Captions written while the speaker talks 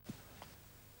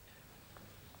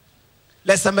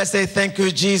Let somebody say, thank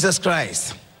you, Jesus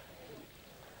Christ.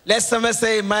 Let somebody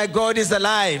say, my God is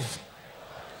alive.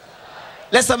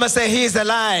 Let somebody say, he is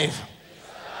alive.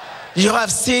 You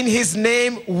have seen his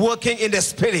name working in the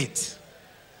spirit.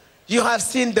 You have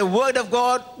seen the word of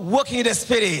God working in the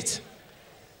spirit.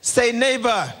 Say,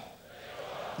 neighbor,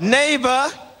 neighbor,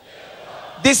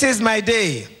 this is my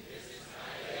day.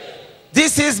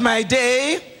 This is my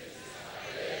day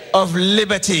of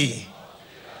liberty.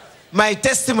 My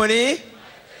testimony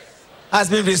has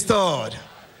been restored.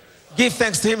 Give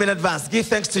thanks to him in advance. Give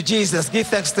thanks to Jesus. Give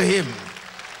thanks to him.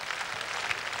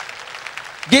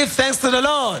 Give thanks to the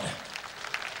Lord.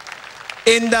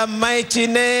 In the mighty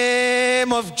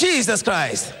name of Jesus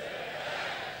Christ.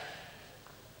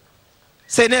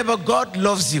 Say, neighbor, God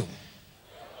loves you.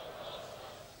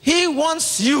 He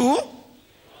wants you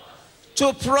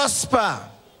to prosper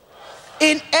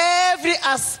in every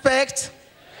aspect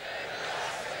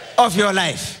of your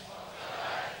life.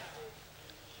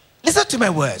 Listen to my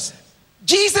words.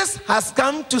 Jesus has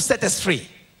come to set us free.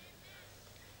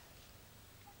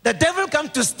 The devil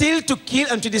comes to steal, to kill,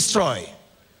 and to destroy.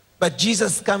 But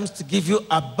Jesus comes to give you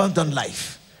abundant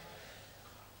life.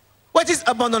 What is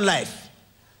abundant life?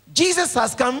 Jesus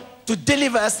has come to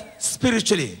deliver us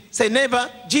spiritually. Say, neighbor,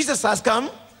 Jesus has come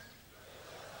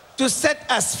to set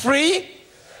us free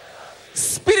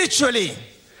spiritually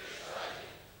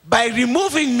by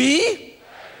removing me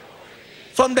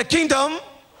from the kingdom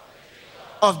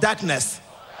of darkness.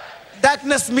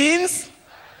 Darkness means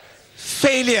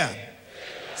failure,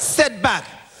 setback,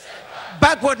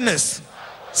 backwardness,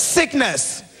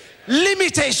 sickness,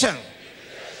 limitation.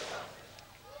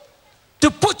 To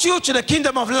put you to the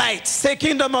kingdom of light. Say,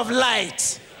 kingdom of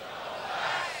light.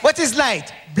 What is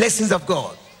light? Blessings of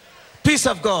God, peace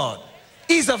of God,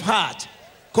 ease of heart,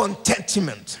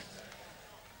 contentment.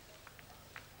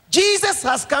 Jesus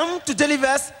has come to deliver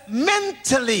us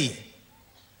mentally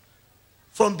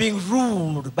from being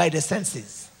ruled by the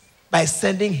senses, by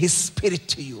sending his spirit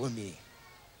to you and me.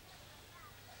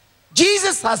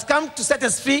 Jesus has come to set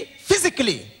us free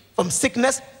physically from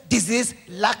sickness, disease,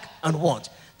 lack, and want.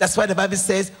 That's why the Bible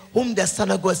says, whom the Son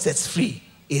of God sets free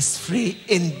is free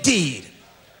indeed.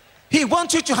 He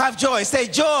wants you to have joy. Say,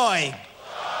 joy.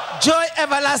 Joy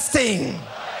everlasting.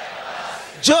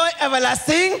 Joy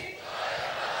everlasting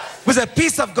with the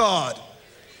peace of God,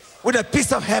 with the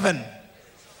peace of heaven.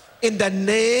 In the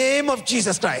name of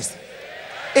Jesus Christ.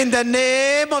 In the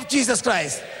name of Jesus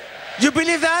Christ. You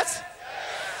believe that?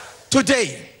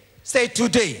 Today. Say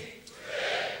today.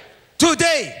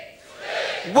 Today.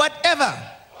 Whatever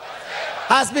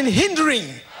has been hindering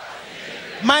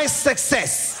my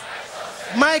success,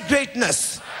 my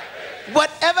greatness,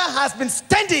 whatever has been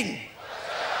standing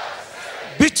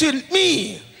between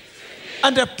me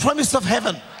and the promise of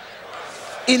heaven,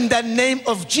 in the name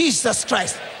of Jesus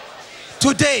Christ,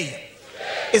 today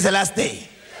is the last day.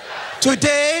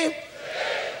 Today,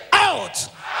 out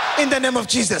in the name of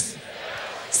Jesus.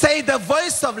 Say, the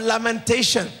voice of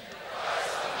lamentation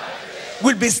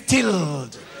will be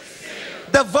stilled.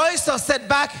 The voice of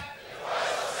setback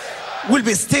will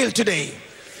be stilled today.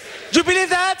 Do you believe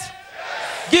that?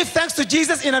 Give thanks to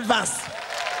Jesus in advance.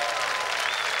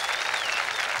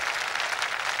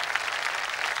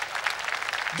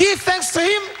 Give thanks to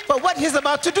him for what he's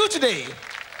about to do today.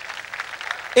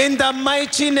 In the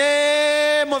mighty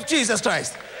name of Jesus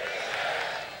Christ.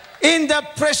 In the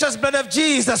precious blood of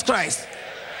Jesus Christ.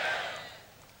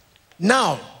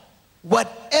 Now,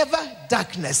 whatever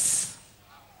darkness,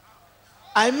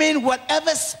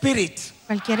 whatever spirit,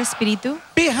 cualquier espíritu,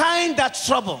 behind that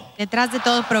trouble, detrás de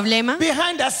todo problema,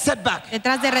 behind that setback,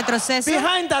 detrás de retroceso,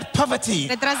 behind that poverty,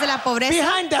 detrás de la pobreza,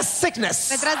 behind that sickness,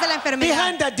 detrás de la enfermedad,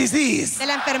 behind that disease, de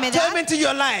la enfermedad, tormenting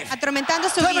your life, atormentando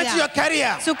su tormenting your vida,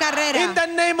 career, su carrera. in the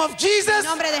name of Jesus, En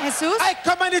nombre de Jesús, I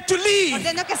command it to leave.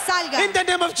 ordeno que salga. In the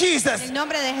name of Jesus, En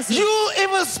nombre de Jesús. you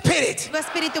evil spirit, Tu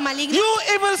espíritu maligno, you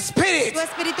evil spirit, tu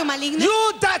espíritu maligno,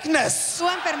 you darkness, tu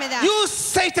enfermedad, you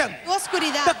Satan, tu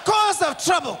oscuridad, the cause of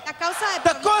trouble, la causa de the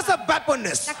problema, cause of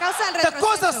backwardness, la causa del the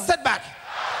cause of retroceso, setback,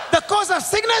 the cause of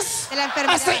sickness, de la I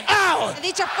enfermedad. say out.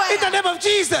 He dicho fuera. In the name of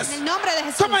Jesus. En el nombre de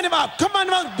Jesús. Command them out. Command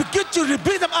them out. Begin to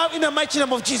rebuild them out in the mighty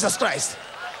name of Jesus Christ.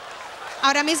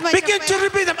 Ahora mismo echa Begin to fuera.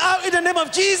 rebuild them out in the name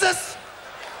of Jesus.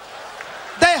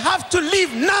 They have to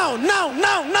leave now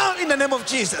in the name of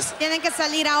Jesus. Tienen que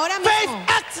salir ahora Faith mismo.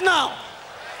 acts now.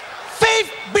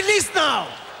 Faith believes now.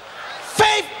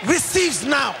 Faith receives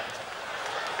now.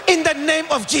 In the name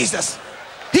of Jesus.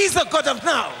 He's the God of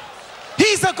now.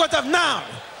 He's the God of now.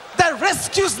 That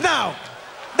rescues now.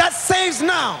 That saves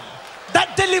now.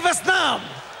 That delivers now.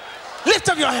 Lift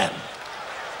up your hand.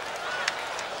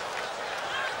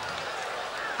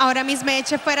 Ahora mismo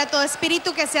eche fuera todo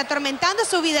espíritu que esté atormentando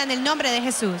su vida en el nombre de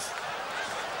Jesús.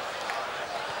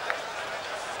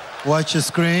 Watch your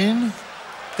screen.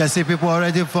 You can see people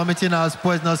already vomiting out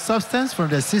poisonous substance from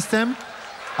their system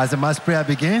as the mass prayer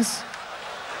begins.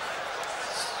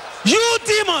 You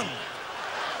demon,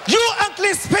 you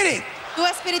unclean spirit, Tu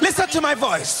espíritu listen to maligno, my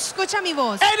voice. escucha mi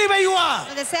voz. Anywhere you are,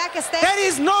 Donde sea que estés, there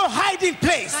is no hiding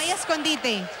place. no hay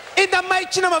escondite. In the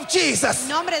mighty name of En Jesus,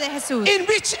 nombre de Jesús. in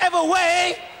whichever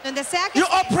way Donde sea que you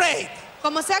estés, operate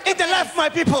como sea que in the life of my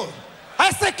people,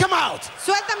 I say come out.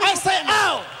 Suelta mi I say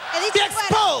out. He dicho Be fuera.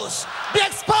 exposed. Be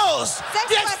exposed. Sé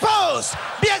Be fuera. exposed.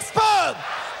 Be exposed.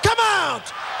 Come out.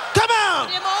 Come out.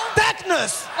 Démon.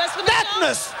 Darkness. Esprit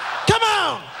Darkness. Come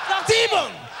out. Sortez.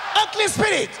 Demon. Unclean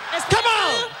spirit. Esprit Come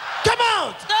impur. out. Come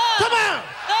out. Dehors. Come out.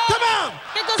 Dehors. Come out.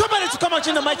 Quelque Come on chose to come out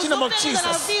in the mighty name of vous opérez dans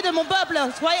la Jesus. vie de mon peuple.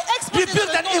 Soyez exposés dans Rebuke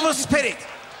le that nom de evil Jésus. spirit.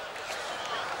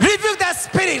 Rebuke that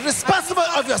spirit responsible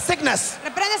of your sickness.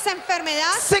 Reprende esa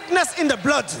enfermedad, Sickness in the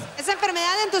blood. esa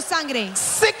enfermedad en tu sangre,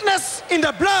 Sickness in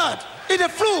the blood. In the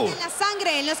flu. en la sangre,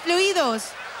 en los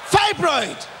fluidos.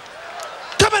 Fibroid.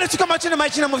 Come on to come out in the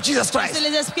mighty name of Jesus C'est Christ.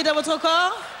 les esprits de votre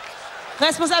corps,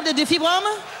 responsables de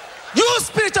fibromes. You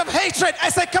spirit of hatred, I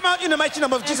say come out in the mighty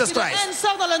name of Jesus Esprit de Christ. haine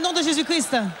sort dans le nom de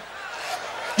Jésus-Christ.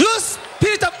 You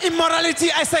spirit of immorality,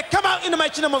 I say come out in the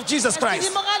mighty name of Jesus Esprit Christ.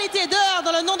 d'immoralité, dehors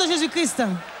dans le nom de Jésus-Christ.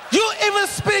 You evil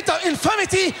spirit of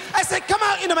infirmity, I say come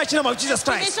out in the mighty name of Jesus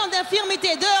Christ. Méchant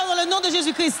d'infirmité, dehors dans le nom de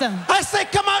Jésus-Christ. I say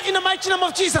come out in the mighty name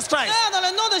of Jesus Christ. Dehors dans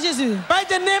le nom de Jésus. By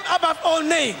the name above all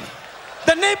name,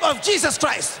 the name of Jesus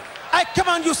Christ. I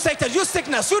command you Satan, you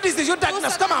sickness, you disease, you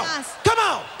darkness, come out, Satanás. come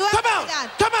out, Tu come out,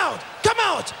 enfermedad. come out, come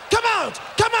out, come out,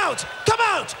 come out, come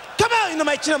out, come out in the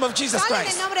mighty name of Jesus Sale en el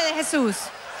Christ. nombre de Jesús.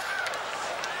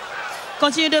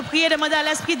 Continuez de prier, demandez à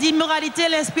l'esprit d'immoralité,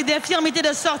 l'esprit d'infirmité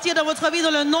de sortir de votre vie dans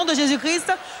le nom de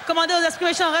Jésus-Christ. Commandez aux esprits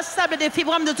méchants responsables des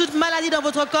fibromes de toute maladie dans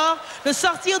votre corps de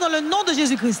sortir dans le nom de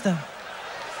Jésus-Christ.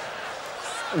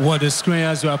 What the screen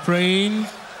as you are praying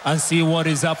and see what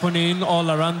is happening all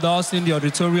around us in the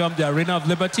auditorium, the arena of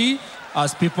liberty,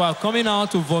 as people are coming out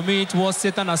to vomit what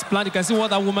Satan has planned. You can see what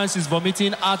that woman is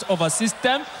vomiting out of her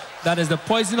system. That is the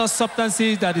poisonous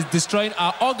substances that is destroying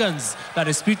our organs, that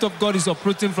the Spirit of God is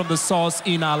uprooting from the source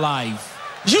in our life.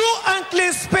 You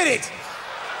unclean spirit,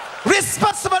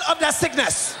 responsible of that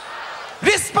sickness,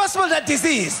 responsible of that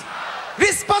disease,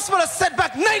 responsible of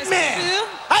setback, nightmare.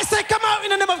 I say come out in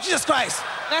the name of Jesus Christ.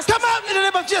 Come out in the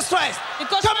name of Jesus Christ.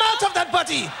 Come out of that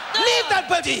body. Leave that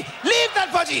body. Leave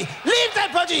that body. Leave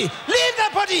that body. Leave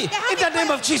that body in the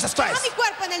name of Jesus Deja Christ. mi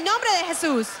cuerpo en el nombre de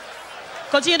Jesús.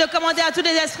 Continuez de commander à tous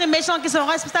les esprits méchants qui sont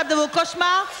responsables de vos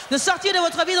cauchemars de sortir de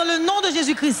votre vie dans le nom de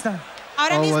Jésus-Christ.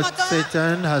 Ahora All mismo what toda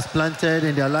Satan has planted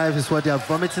in their life is what they are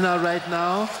vomiting out right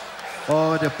now.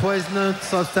 Or the poisonous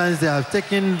substance they have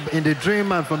taken in the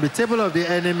dream and from the table of the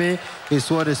enemy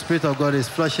is what the Spirit of God is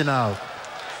flushing out.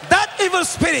 That evil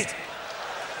spirit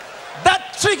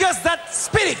that triggers that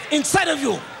spirit inside of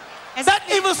you. Ese That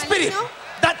espíritu evil spirit maligno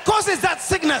that causes that que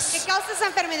sickness. causa esa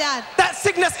enfermedad That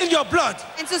sickness in your blood,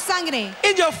 en su sangre,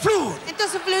 in your fluid, en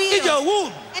tus in fluidos, your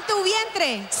womb. en tu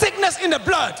vientre, Sickness in the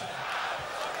blood,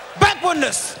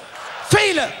 backwardness,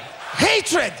 failure,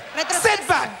 hatred, Retroceso,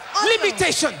 setback, odio.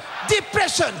 limitation,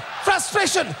 depression,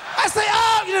 frustration. I say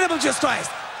out in the name of Jesus Christ.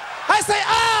 I say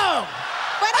out.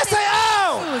 Fuera I en el say nombre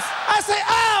out. de Jesús. I say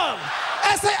out.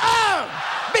 I say out.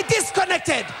 Be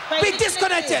disconnected. Be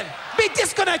disconnected. Be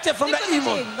disconnected from the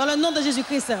evil. Déconnectez dans le nom de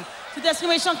Jésus-Christ. Tout esprit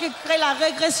méchant qui crée la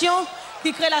régression,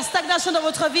 qui crée la stagnation dans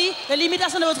votre vie, la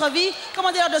limitation de votre vie,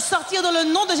 commandez-leur de sortir dans le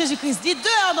nom de Jésus-Christ. Dites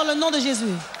dehors dans le nom de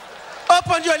Jésus.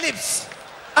 Open your lips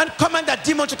and command that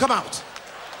demon to come out.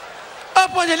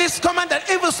 Open your lips, command that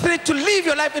evil spirit to leave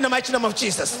your life in the mighty name of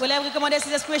Jesus. Vous lèvez recommandez à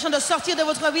ces esprits méchants de sortir de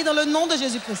votre vie dans le nom de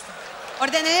Jésus-Christ.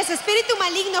 ordené ese espíritu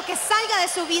maligno que salga de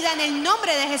su vida en el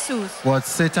nombre de Jesús. What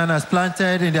Satan has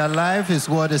planted in their life is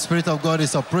what the Spirit of God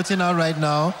is uprooting out right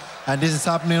now. And this is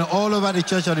happening all over the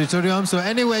church auditorium. So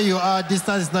anywhere you are,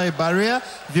 distance is not a barrier.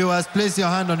 Viewers, place your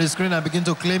hand on the screen and begin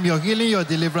to claim your healing, your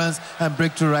deliverance, and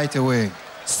breakthrough right away.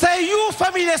 Say, you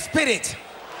familiar spirit.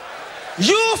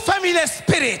 You familiar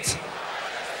spirit.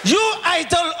 You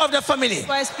idol of the family.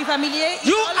 Toi, esprit familier,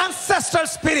 You idole, ancestral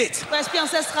spirit. toi, esprit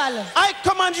ancestral, I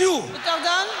command you je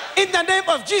t'ordonne, in the name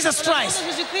of Jesus au nom de Christ.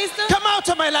 Jésus-Christ, Come out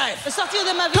of my life. de sortir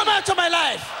de ma vie. Come out of my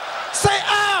life. Say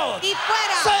out. Y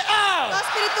fuera. Say out. Todo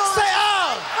espíritu Say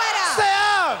out. fuera. Say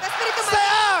out. Todo espíritu Say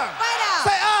maligno, out. fuera.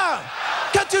 Say out.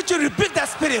 Continue to rebuke that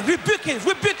spirit. Rebuke it.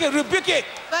 Rebuke it. Rebuke it.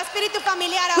 Tu espíritu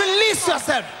familiar ahora Release mismo,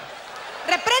 yourself.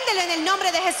 repréndelo en el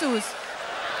nombre de Jesús.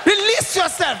 Release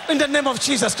yourself in the name of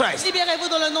Jesus Christ. Libérez-vous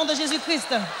dans le nom de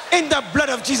Jésus-Christ. In the blood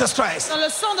of Jesus Christ. Dans le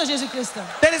sang de Jésus-Christ.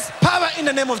 There is power in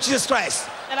the name of Jesus Christ.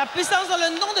 Il y a la puissance dans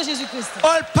le nom de Jésus-Christ.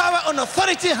 All power and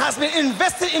authority has been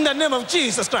invested in the name of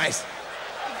Jesus Christ.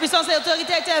 Puissance et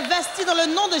autorité a été investie dans le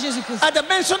nom de Jésus-Christ. At the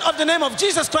mention of the name of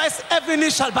Jesus Christ, every knee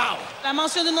shall bow. La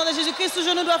mention du nom de Jésus-Christ, tout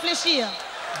genou doit fléchir.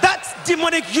 That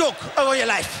demonic yoke over your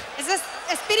life. Ese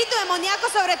espíritu demoníaco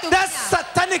sobre tu That vida.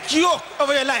 satanic yoke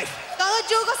over your life. Todo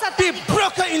yugo Be satánico.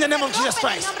 broken in the name of Se Jesus rompe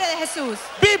en el Christ. nombre de Jesús.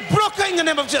 Be broken in the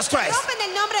name of Jesus Christ. Rompe en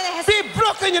el nombre de Jesús. Be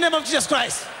broken in the name of Jesus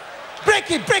Christ.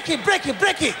 Break it, break it, break it,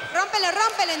 break it. Rómpelo,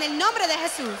 rómpelo en el nombre de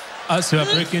Jesús. As we are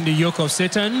breaking the yoke of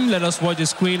Satan, let us watch the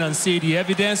screen and see the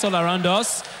evidence all around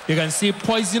us. You can see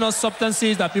poisonous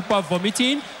substances that people are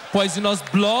vomiting, poisonous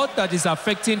blood that is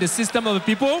affecting the system of the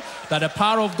people, that the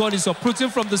power of God is uprooting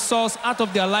from the source out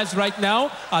of their lives right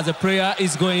now as the prayer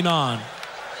is going on.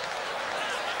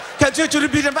 Continue to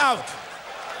rebuke them out.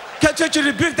 Continue to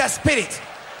rebuke that spirit.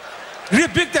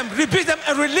 Rebuke them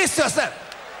and release yourself.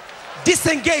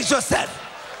 Disengage yourself.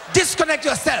 Disconnect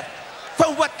yourself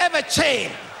from whatever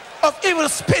chain of evil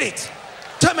spirit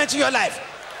tormenting your life.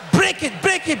 Break it,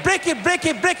 break it, break it, break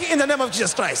it, break it in the name of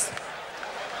Jesus Christ.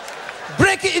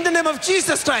 Break it in the name of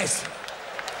Jesus Christ.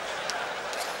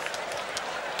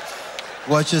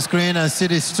 Watch your screen and see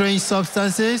the strange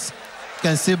substances. You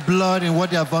can see blood in what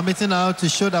they are vomiting out to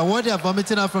show that what they are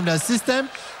vomiting out from their system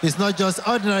is not just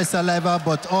ordinary saliva,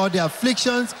 but all the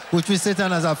afflictions which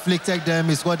Satan has afflicted them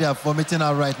is what they are vomiting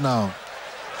out right now.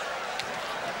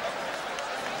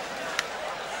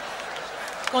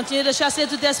 Continuez de chasser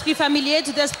tout esprit familier,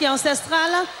 tout esprit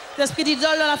ancestral, tout esprit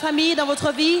d'idole dans la famille, dans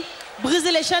votre vie.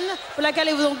 Brisez les chaînes pour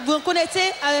lesquelles vous vous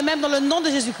connectez à eux-mêmes dans le nom de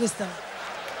Jésus-Christ.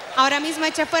 Ahora mismo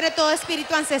echa fuera todo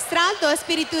espíritu ancestral, todo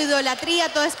espíritu de idolatría,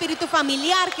 todo espíritu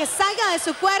familiar que salga de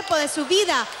su cuerpo, de su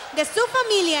vida, de su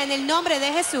familia en el nombre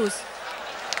de Jesús.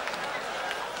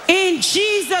 In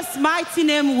Jesus' mighty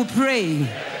name we pray.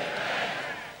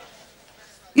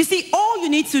 You see, all you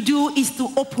need to do is to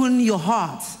open your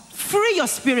heart, free your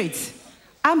spirit,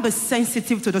 and be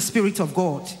sensitive to the Spirit of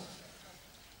God.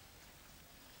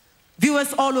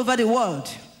 Viewers all over the world,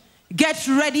 get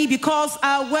ready because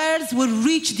our words will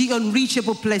reach the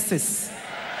unreachable places.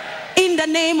 In the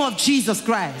name of Jesus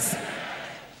Christ.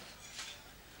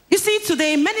 You see,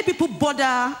 today many people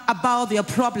bother about their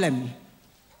problem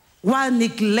while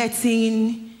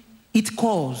neglecting its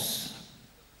cause.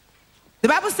 The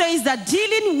Bible says that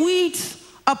dealing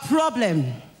with a problem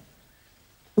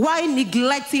while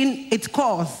neglecting its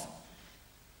cause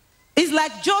is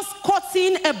like just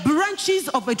cutting a branches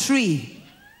of a tree,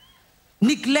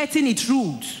 neglecting its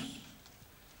roots.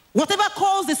 Whatever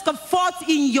cause discomfort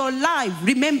in your life,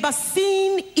 remember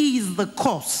sin is the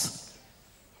cause.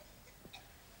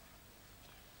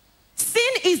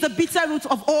 Sin is the bitter root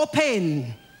of all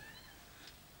pain.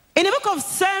 In the book of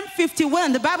Psalm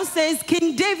 51, the Bible says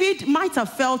King David might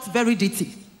have felt very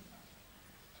dirty.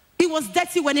 He was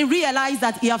dirty when he realized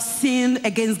that he had sinned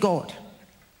against God.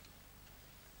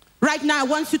 Right now, I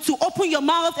want you to open your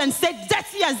mouth and say,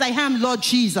 dirty as I am, Lord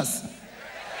Jesus.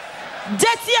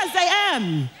 Dirty as I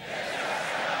am,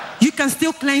 you can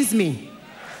still cleanse me.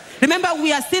 Remember,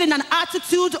 we are still in an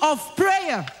attitude of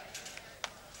prayer.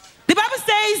 The Bible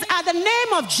says, at the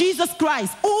name of Jesus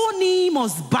Christ, all knee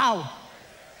must bow.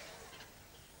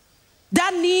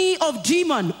 That knee of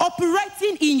demon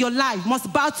operating in your life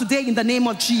must bow today in the name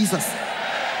of Jesus.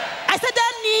 I said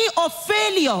that knee of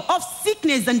failure, of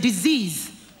sickness and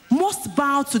disease must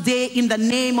bow today in the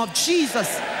name of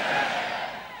Jesus.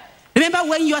 Remember,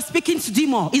 when you are speaking to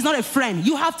demon, he's not a friend.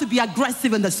 You have to be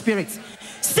aggressive in the spirit.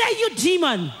 Say, you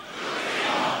demon.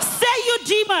 Say, you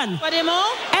demon.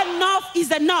 Enough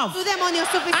is enough. Tu demonio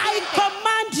suficiente. I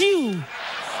command you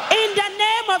in the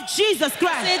name of Jesus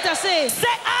Christ. Say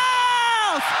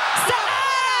out. Say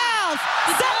out.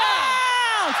 Say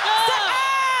out. Say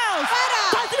out.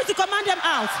 Continue to command them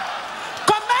out.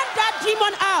 Command that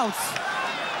demon out.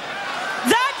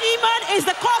 That demon is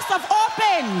the cause of all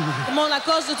pain. The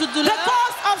cause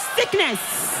of sickness.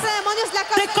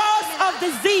 The cause of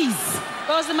disease.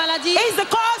 Is the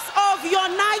cause of your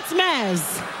nightmares.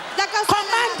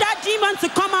 Command that demon to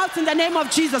come out in the name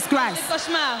of Jesus Christ.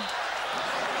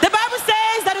 The Bible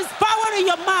says there is power in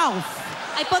your mouth.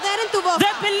 Hay poder en tu boca.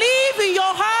 They believe in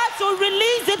your heart to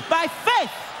release it by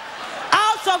faith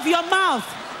out of your mouth.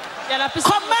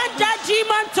 Command that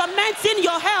demon tormenting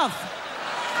your health.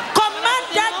 Command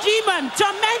that demon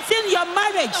tormenting your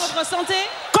marriage.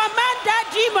 Command that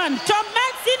demon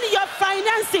tormenting your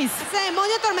finances.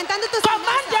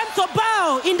 Command them to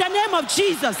bow in the name of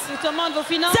Jesus. Tell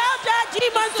that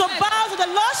demon to bow to the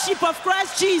Lordship of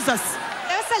Christ Jesus.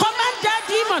 that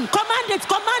demon, command it,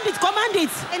 command it, command it.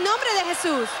 En nombre de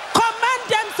Jesús. Command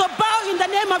them to bow in the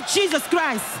name of Jesus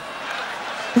Christ.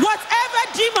 Whatever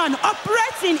demon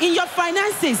operating in your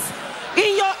finances,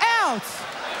 in your health,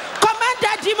 command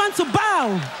that demon to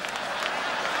bow.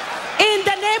 In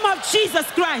the name of Jesus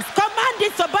Christ, command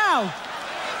it to bow.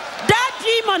 That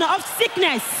demon of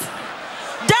sickness,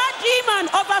 that demon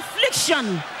of affliction,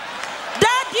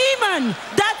 that demon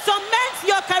that torments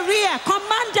your career,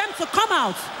 command them to come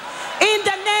out. In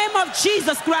the name of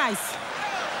Jesus Christ.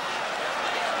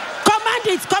 Command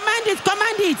it, command it,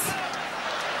 command it.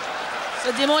 Ce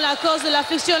démon, la cause de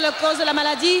l'affliction, la cause de la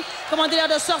maladie, commandez-leur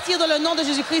de sortir dans le nom de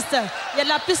Jésus-Christ. Il y a de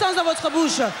la puissance dans votre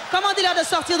bouche. Commandez-leur de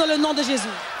sortir dans le nom de Jésus.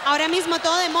 Ahora mismo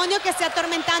todo demonio que esté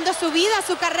atormentando su vida,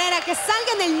 su carrera, que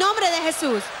salga en el nombre de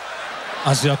Jesús.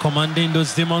 As we are commanding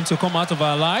those demons to come out of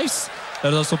our lives,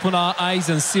 let us open our eyes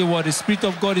and see what the Spirit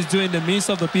of God is doing in the midst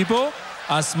of the people.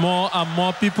 As more and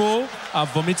more people are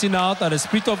vomiting out, that the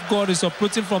Spirit of God is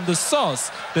uprooting from the source,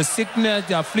 the sickness,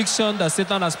 the affliction that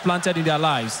Satan has planted in their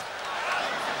lives.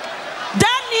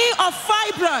 That knee of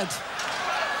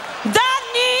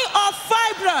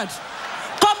fibroid,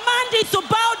 command it to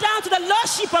bow down to the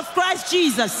Lordship of Christ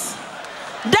Jesus.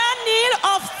 That knee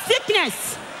of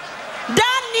sickness,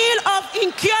 that knee of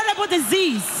incurable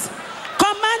disease,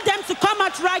 command them to come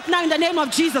out right now in the name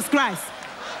of Jesus Christ.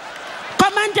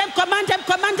 Command them, command them,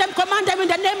 command them, command them in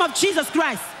the name of Jesus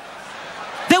Christ.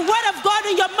 The word of God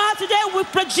in your mouth today will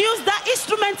produce that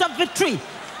instrument of victory.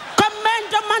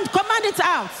 Command it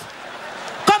out.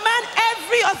 Command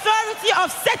every authority of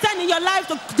Satan in your life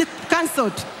to be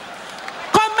cancelled.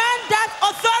 Command that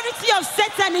authority of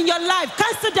Satan in your life.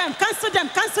 Cancel them, cancel them,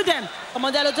 cancel them.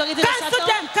 Commandez à l'autorité de Cancel Satan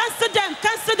them, cancel them,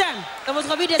 cancel them. dans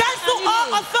votre vie d'être Cancel all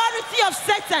annulé. authority of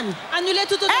Satan. Annulez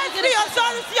toute autorité Every de Satan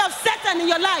authority of Satan in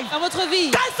your life. dans votre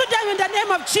vie. Cancel them in the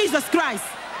name of Jesus Christ.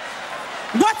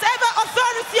 Whatever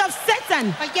authority of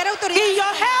Satan Cualquier autoridad in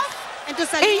your health, en tu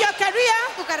salud, in your career,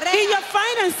 tu carrera, in your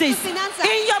finances, tus finanzas,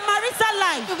 in your marital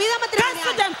life, tu vida matrimonial.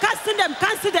 cancel them, cancel them,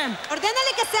 cancel them.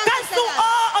 ordénale que sean Cancel canceladas.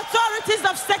 all authorities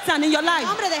of Satan in your En life.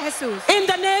 nombre de Jesús. In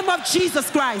the name of Jesus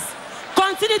Christ.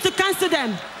 Continue to cancel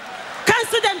them.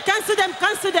 Cancel them, cancel them,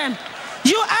 cancel them.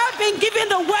 You have been given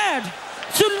the word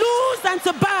to loose and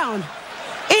to bound.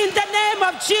 In the name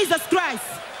of Jesus Christ.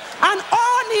 And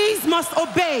all knees must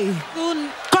obey.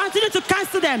 Continue to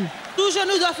cancel them. Tout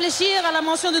genou doit fléchir à la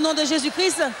mention du nom de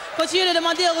Jésus-Christ. Continuez de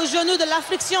demander aux genoux de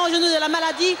l'affliction, aux genoux de la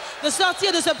maladie, de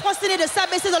sortir, de se prosterner, de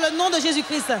s'abaisser dans le nom de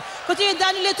Jésus-Christ. Continuez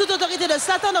d'annuler toute autorité de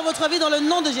Satan dans votre vie dans le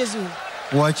nom de Jésus.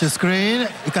 Watch your screen.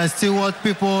 You can see what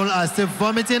people are still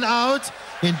vomiting out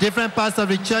in different parts of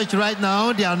the church right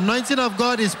now. The anointing of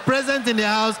God is present in the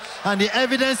house, and the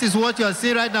evidence is what you are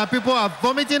seeing right now. People are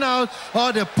vomiting out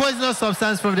all the poisonous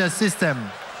substance from their system.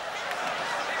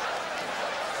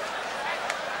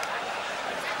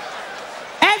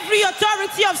 Every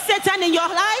authority of Satan in your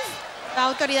life, La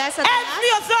autoridad de Satanás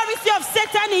every authority of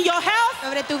Satan in your health,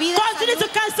 sobre tu vida, continue to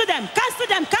salud, cancel them, cancel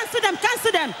them, cancel them,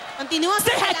 cancel them. continúa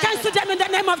Say, I cancel them in the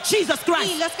name of Jesus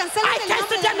Christ. Sí, los cancelo I en el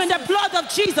cancel nombre de them in the Jesús. blood of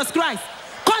Jesus Christ.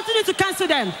 Continue to cancel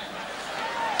them.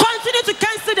 Continue to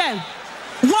cancel them.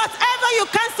 Whatever you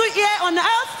cancel here on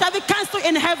earth shall be cancelled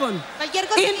in heaven. Cualquier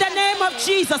cosa In que the name of cancele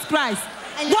Jesus Christ.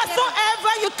 en la tierra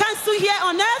Whatsoever you cancel here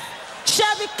on earth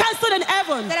shall be cancelled in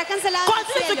heaven. será cancelado en el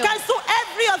Continue to cielo. cancel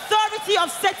every authority of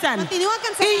Satan Continúa in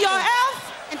cancelando your health,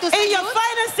 en tu in your salud,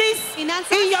 finances,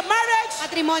 finanzas, in your marriage.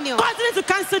 matrimonio. Continue to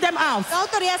cancel them out. La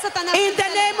autoridad de Satanás In the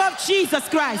cancela name of Jesus en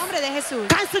Christ. nombre de Jesús.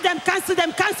 Cancel them, cancel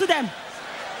them, cancel them.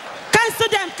 Cancel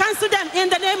them, cancel them in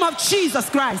the name of Jesus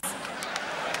Christ.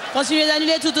 Continuez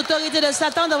d'annuler toute autorité de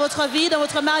Satan dans votre vie, dans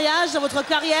votre mariage, dans votre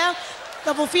carrière,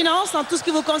 dans vos finances, dans tout ce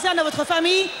qui vous concerne, dans votre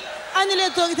famille. Annulez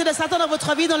l'autorité de Satan dans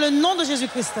votre vie dans le nom de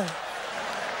Jésus-Christ.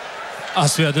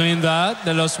 As we are doing that,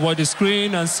 let us watch the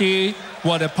screen and see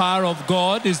what the power of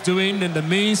God is doing in the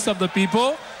midst of the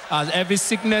people. As every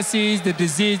sickness is, the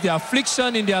disease, the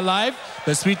affliction in their life,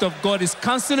 the Spirit of God is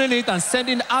canceling it and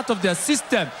sending it out of their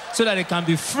system so that they can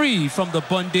be free from the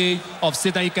bondage of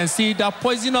Satan. You can see that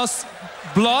poisonous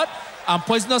blood and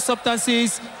poisonous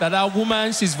substances that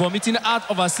woman, she's vomiting out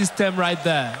of her system right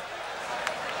there.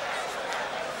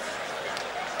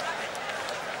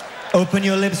 Open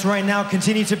your lips right now.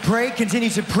 Continue to pray. Continue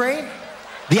to pray.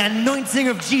 The anointing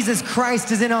of Jesus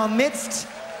Christ is in our midst.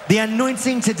 The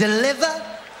anointing to deliver.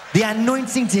 The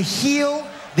anointing to heal.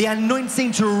 The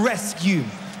anointing to rescue.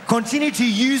 Continue to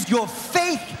use your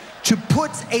faith to put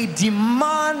a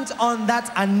demand on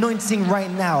that anointing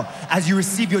right now as you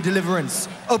receive your deliverance.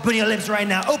 Open your lips right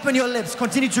now. Open your lips.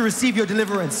 Continue to receive your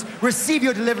deliverance. Receive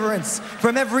your deliverance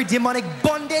from every demonic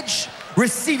bondage,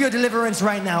 Receive your deliverance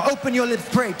right now. Open your lips,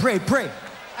 pray, pray, pray.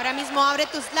 Ahora mismo abre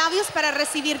tus labios para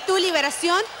recibir tu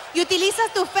liberación y utiliza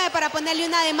tu fe para ponerle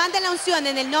una demanda en la unción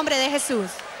en el nombre de Jesús.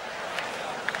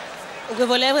 Ouvrez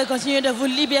vos lèvres et continuez de vous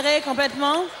libérer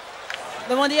complètement.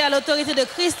 Demandez à l'autorité de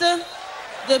Christ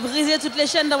de briser toutes les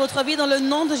chaînes dans votre vie dans le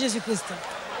nom de Jésus-Christ.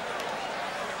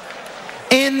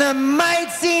 In the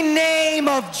mighty name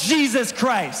of Jesus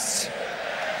Christ.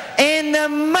 In the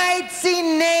mighty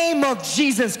name of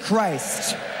Jesus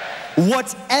Christ.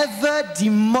 Whatever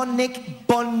demonic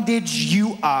bondage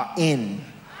you are in,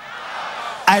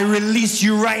 I release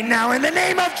you right now in the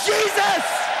name of Jesus.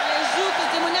 Les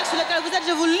jougs démoniaques sur lesquels vous êtes,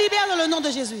 je vous libère dans le nom de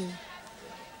Jésus.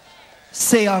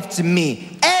 Say after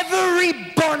me, every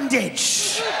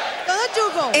bondage Todo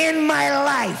yugo in my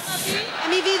life, en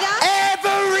mi vida,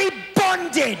 every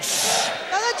bondage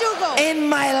todo yugo in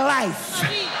my life,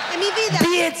 en mi vida,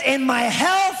 be it in my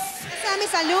health, sea mi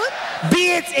salud,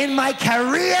 be it in my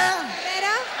career,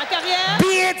 carrera, La carrière,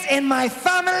 be it in my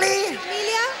family,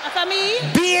 familia, la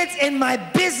famille, be it in my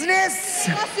business,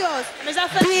 negocios, mes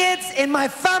affaires, be it in my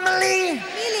family,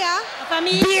 familia, la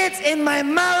famille, be it in my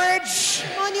marriage,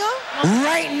 matrimonio,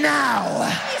 right now,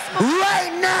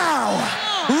 right now,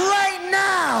 right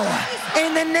now,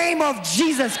 in the name of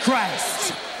Jesus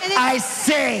Christ, I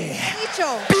say,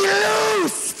 dicho, be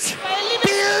loosed,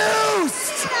 be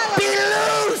loosed, be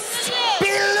loosed,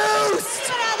 be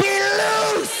loosed, be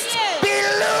loosed, be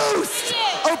loosed.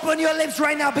 Open your lips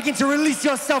right now, begin to release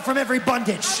yourself from every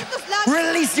bondage.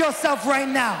 Release yourself right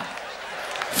now.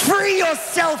 Free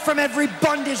yourself from every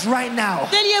bondage right now.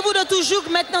 déliez-vous de tout joug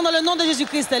maintenant dans le nom de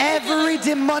Jésus-Christ. Every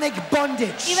demonic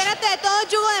bondage, libérate de todo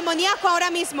yugo demoníaco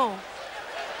ahora mismo.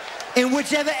 in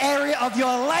whichever area of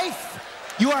your life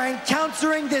you are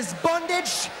encountering this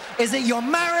bondage. Is it your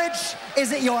marriage?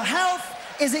 Is it your health?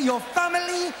 Is it your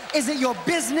family? Is it your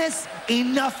business?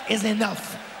 Enough is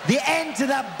enough. The end to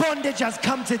that bondage has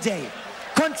come today.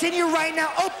 Continue right now.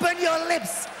 Open your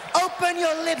lips. Open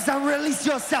your lips and release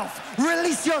yourself.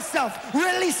 Release yourself.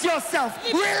 Release yourself.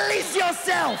 Release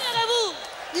yourself. Libérez-vous.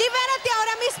 Libérate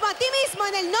ahora mismo a ti mismo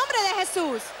en el nombre de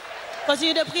Jesús.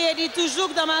 Continuez de prier, dites tout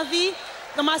joug dans ma vie,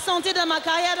 dans ma santé, dans ma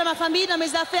carrière, dans ma famille, dans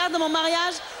mes affaires, dans mon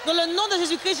mariage. Dans le nom de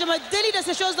Jésus-Christ, je me délie de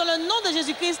ces choses dans le nom de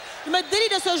Jésus-Christ. Je me délie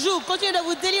de ce joug. Continuez de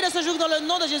vous délier de ce joug dans le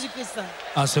nom de Jésus-Christ.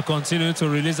 As we continue to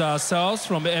release ourselves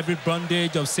from every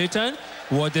bondage of Satan,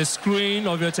 watch the screen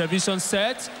of your television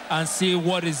set and see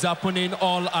what is happening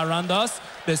all around us.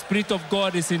 The Spirit of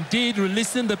God is indeed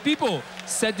releasing the people,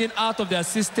 setting out of their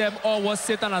system all what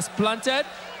Satan has planted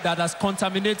that has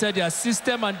contaminated their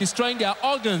system and destroying their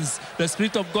organs. The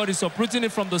Spirit of God is uprooting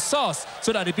it from the source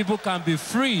so that the people can be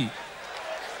free.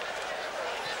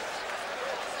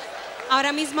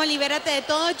 Ahora mismo libérate de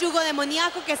todo yugo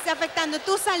demoníaco que esté afectando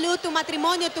tu salud, tu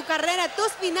matrimonio, tu carrera,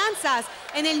 tus finanzas,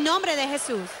 en el nombre de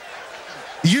Jesús.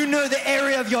 You know the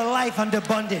area of your life under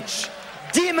bondage.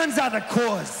 Demons are the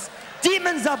cause.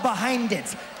 Demons are behind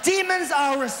it. Demons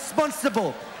are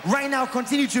responsible. Right now,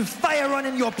 continue to fire on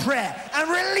in your prayer and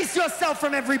release yourself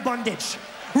from every bondage.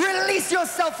 Release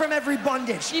yourself from every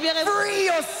bondage. Free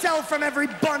yourself from every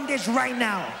bondage right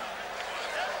now.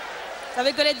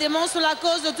 Savez que les démons sont la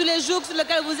cause de tous les jougs sur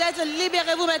lesquels vous êtes.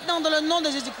 Libérez-vous maintenant dans le nom de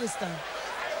Jésus-Christ.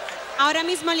 Ahora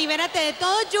mismo libérate de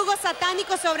todo yugo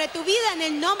satánico sobre tu vida en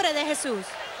el nombre de Jesús.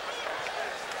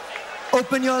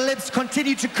 Open your lips,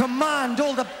 continue to command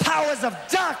all the powers of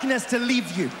darkness to leave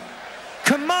you.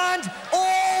 Command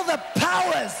all the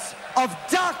powers of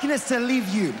darkness to leave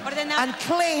you. And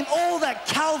claim all that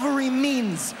Calvary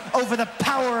means over the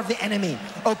power of the enemy.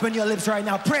 Open your lips right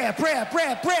now. Prayer, prayer,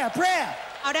 prayer, prayer, prayer.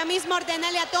 Ahora mismo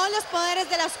ordénale a todos los poderes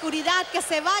de la oscuridad que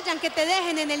se vayan, que te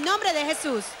dejen en el nombre de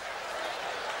Jesús.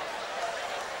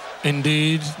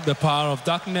 Indeed, the power of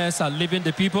darkness are leaving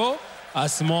the people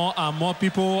as more and more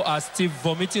people are still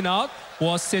vomiting out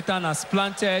what Satan has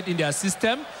planted in their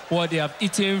system, what they have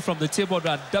eaten from the table of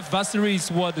their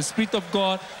adversaries, what the Spirit of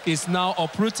God is now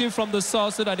uprooting from the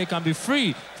source so that they can be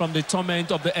free from the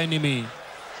torment of the enemy.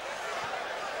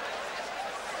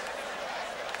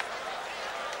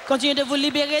 Continuez de vous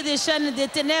libérer des chaînes, des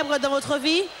ténèbres dans votre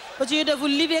vie. Continuez de vous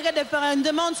libérer, de faire une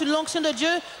demande sur l'onction de Dieu,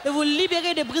 de vous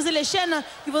libérer, de briser les chaînes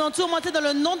qui vont tourmenter dans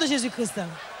le nom de Jésus-Christ.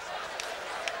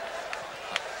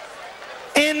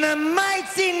 In the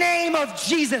mighty name of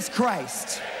Jesus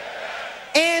Christ.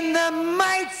 In the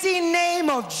mighty name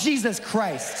of Jesus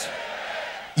Christ.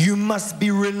 You must be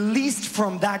released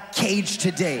from that cage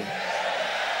today.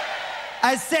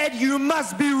 I said you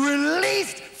must be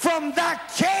released from that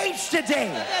cage today.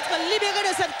 Être libéré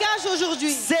de cette cage aujourd'hui.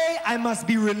 Say, I must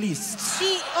be released.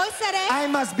 Sí, hoy I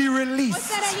must be seré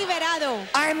released. liberado.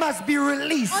 I must be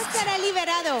released Hoy seré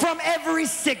liberado from every de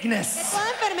sickness, toda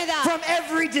enfermedad, from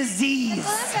every de disease,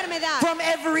 toda enfermedad. from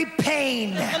every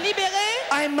pain. Libéré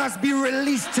I must be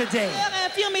released today.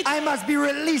 de infirmité I must be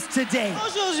released today.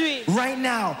 aujourd'hui. Right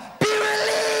now. Be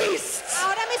released.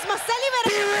 Ahora mismo sé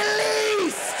Be liberado.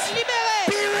 released. Libéré.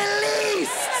 Be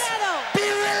released. Liberado. Be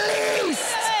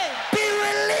released. Be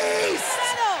released.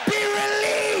 Be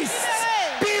released.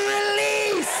 Be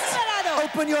released. Liberado.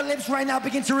 Open your lips right now.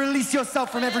 Begin to release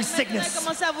yourself from every sickness.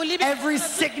 Commencez à vous libérer Every de toute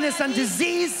sickness and maladie,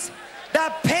 disease,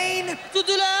 that pain, toute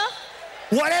douleur,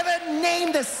 whatever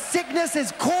name the sickness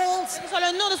is called. que ce soit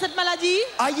le nom de cette maladie,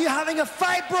 Are you having a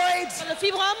fibroid? soit le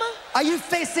fibrome, Are you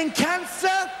facing cancer?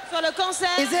 soit le cancer,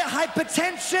 Is it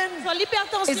hypertension? soit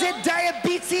l'hypertension, Is it le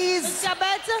diabetes?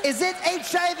 diabète, Is it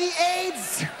HIV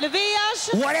AIDS? le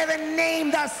VIH, Whatever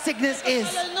name that sickness is,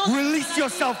 release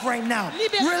yourself right now.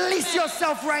 Release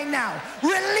yourself right now.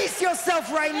 Release yourself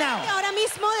right now. Ahora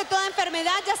mismo de toda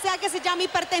enfermedad, ya sea que se llame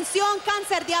hipertensión,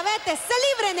 cáncer, diabetes, se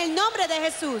libre en el nombre de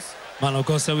Jesús. Man of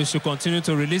God said we should continue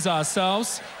to release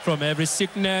ourselves from every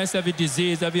sickness, every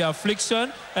disease, every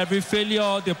affliction, every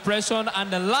failure, depression, and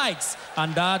the likes.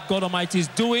 And that God Almighty is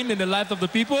doing in the life of the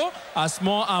people as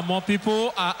more and more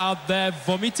people are out there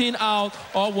vomiting out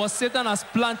all what Satan has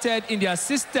planted in their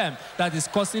system that is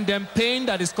causing them pain,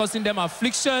 that is causing them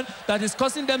affliction, that is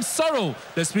causing them sorrow.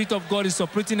 The Spirit of God is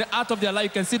operating out of their life. You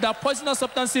can see that poisonous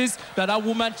substances that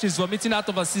woman is vomiting out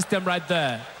of her system right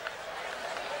there.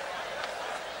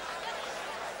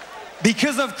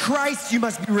 Because of Christ, you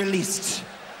must be released.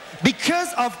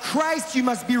 Because of Christ, you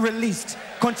must be released.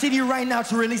 Continue right now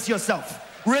to release yourself.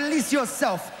 Release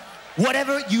yourself.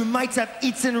 Whatever you might have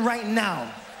eaten right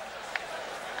now,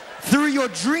 through your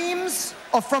dreams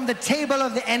or from the table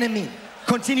of the enemy,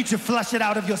 continue to flush it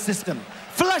out of your system.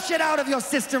 Flush it out of your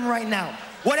system right now.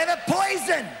 Whatever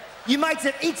poison you might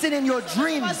have eaten in your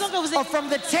dreams or from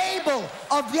the table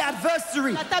of the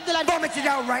adversary, vomit it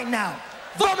out right now.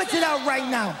 Vomit it out right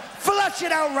now. Flush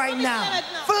it out right now.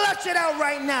 Flush it out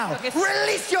right now.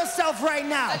 Release yourself right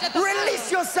now.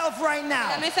 Release yourself right now.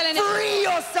 Free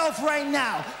yourself right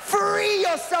now. Free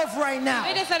yourself right now.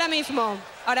 Libérese ahora mismo.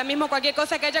 Ahora mismo cualquier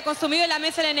cosa que haya consumido en la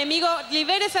mesa del enemigo,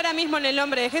 libérese ahora mismo en el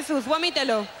nombre de Jesús.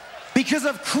 Vomítelo. Because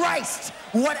of Christ,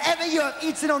 whatever you have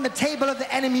eaten on the table of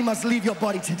the enemy must leave your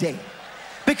body today.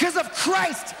 Because of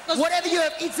Christ, whatever you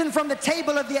have eaten from the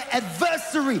table of the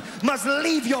adversary must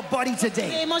leave your body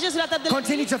today.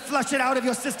 Continue to flush it out of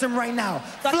your system right now.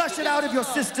 Flush it out of your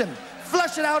system.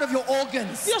 Flush it out of your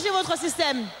organs. Purgez votre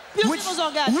système. Purgez vos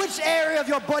organes. Which area of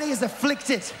your body is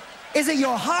afflicted? Is it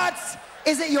your heart?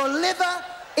 Is it your liver?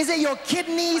 Is it your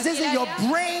kidneys? Is it your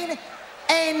brain?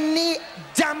 Any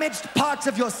damaged parts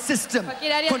of your system,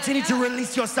 continue to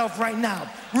release yourself right now.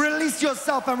 Release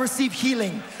yourself and receive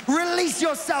healing. Release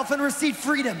yourself and receive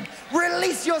freedom.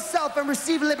 Release yourself and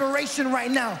receive liberation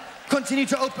right now. Continue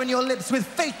to open your lips with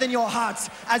faith in your hearts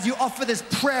as you offer this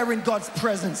prayer in God's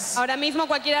presence. Ahora mismo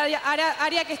cualquier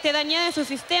área que esté dañada en su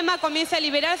sistema comience a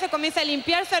liberarse, comience a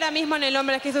limpiarse ahora mismo en el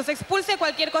nombre de Jesús. Expulse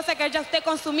cualquier cosa que haya usted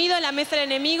consumido en la mesa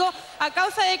del enemigo a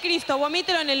causa de Cristo.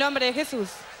 Vomítelo en el nombre de Jesús.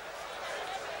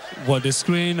 Watch the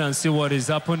screen and see what is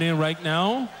happening right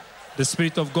now. The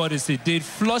Spirit of God is indeed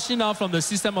flushing out from the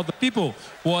system of the people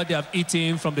what they have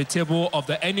eaten from the table of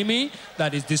the enemy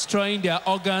that is destroying their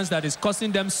organs, that is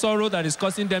causing them sorrow, that is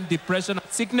causing them depression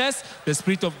and sickness. The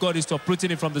Spirit of God is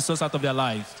uprooting it from the source out of their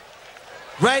life.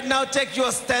 Right now, take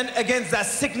your stand against that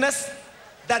sickness,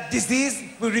 that disease.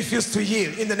 We refuse to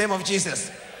yield in the name of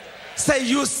Jesus. Say,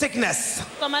 you sickness,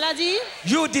 Tu maladie,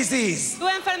 you disease, Tu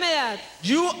enfermedad,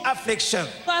 you affliction,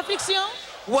 tu affliction,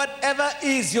 whatever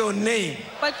is your name,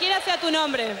 cualquiera sea tu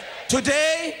nombre.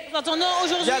 today dans ton nom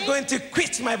you are aujourd'hui, going to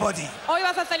quit my body. Hoy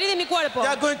vas a salir de mi cuerpo. You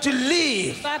are going to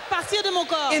leave va partir de mon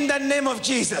corps. in the name of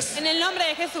Jesus. En el nombre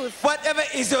de Jesús. Whatever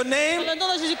is your Dans name, le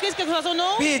nom de Jésus-Christ, quel que soit son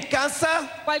nom, be it cancer,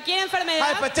 Cualquier enfermedad,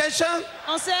 hypertension,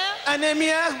 cancer,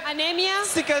 anemia, anemia,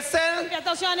 sickle cell,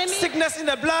 hypertension anémique, sickness in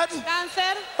the blood,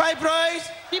 cáncer, fibroid,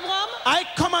 fibrome, I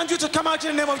command you to come out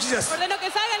in the name of Jesus. ordeno que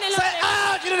salga en el Say nombre de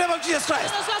Jesús. out in the name of Jesus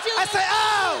Christ. I say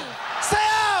out, say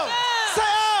out, say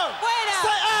out, Fuera.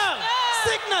 say out.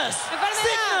 Sickness, Enfermedad.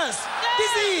 sickness,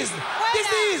 disease, Fuera.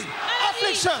 disease, Maladie.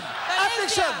 affliction, Dolencia.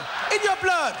 affliction in your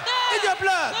blood, in your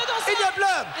blood, in your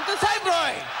blood. En tu sangre.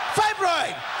 Fibroid,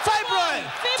 fibroid, Fibroid.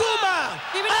 tumor,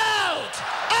 Fibroid. out,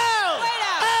 out,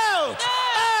 Fuera. out,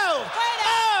 out, Fuera.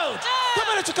 out.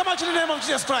 Come on, to come out in the name of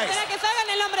Jesus Christ. Ordeno que salga en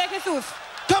el nombre de Jesús.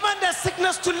 Command that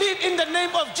sickness to leave in the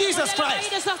name of Jesus Ordonne à la maladie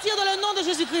Christ. de sortir dans le nom de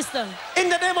Jésus-Christ. In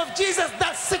the name of Jesus,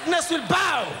 that sickness will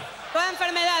bow. Toda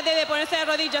enfermedad debe ponerse de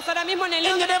rodillas. Ahora mismo en el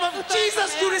In nombre the de name of Jesús, toda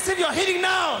Jesus, you enfermedad. receive your healing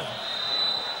now.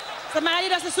 Cette maladie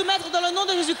doit se soumettre dans le nom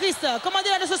de Jésus-Christ.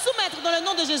 Commandez-la de se soumettre dans le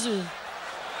nom de Jésus.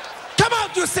 Come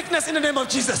out, you sickness, in the name of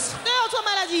Jesus. Dehors, toi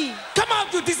maladie. Come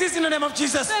out, you disease, in the name of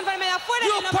Jesus. Toda enfermedad fuera en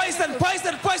You el nombre de poison, Jesús.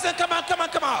 poison, poison, come out, come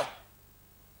out, come out.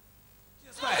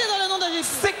 Sortez dans le nom de Jésus.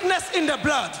 Sickness in the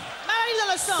blood. Maladie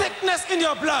dans le sang. Sickness in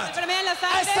your blood. Enfermedad en la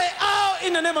I sangre. say out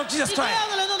in the name of Jesus Dis Christ. dehors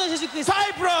dans le nom de Jésus-Christ.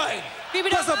 Fibroid,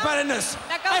 Fibroma, cause of barrenness.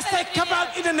 la I causa say de come esterilidad.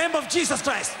 out in the name of Jesus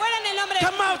Christ. Fuera en el nombre de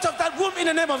Come out of that womb in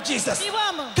the name of Jesus.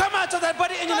 Fibrome. Come out of that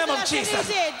body in the name Cause de of la Jesus.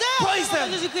 stérilité. Dehors dans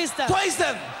le nom de Poison, Jésus-Christ.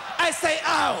 poison. I say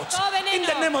out Todo veneno. in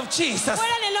the name of Jesus.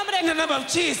 Fuera en el nombre de In the name of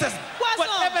Jesus. Poison.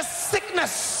 Whatever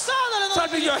sickness Sors dans le nom shall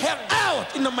de be your Jésus. health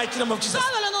out in the mighty name of Jesus.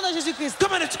 Sors dans le nom de Jésus-Christ.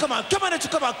 Command it to come out, command it to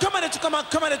come out, command it to come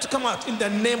out, command it to come out in the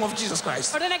name of Jesus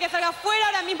Christ. Ordena que salga fuera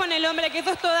ahora mismo en el nombre de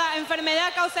Jesús toda enfermedad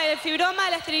a causa del fibroma,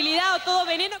 de la esterilidad o todo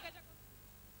veneno que haya.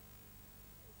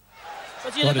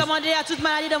 Continuez de commander à toute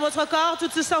maladie dans votre corps,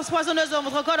 toute substance poisonneuse dans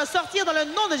votre corps, de sortir dans le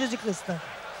nom de Jésus-Christ.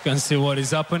 You can see what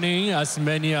is happening as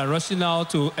many are rushing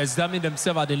out to examine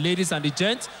themselves at the ladies and the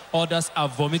gents. Others are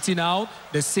vomiting out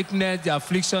the sickness, the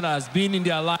affliction that has been in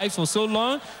their lives for so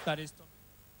long that is causing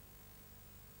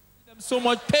them so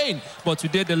much pain. But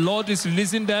today the Lord is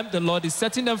releasing them, the Lord is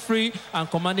setting them free and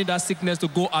commanding that sickness to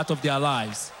go out of their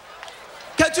lives.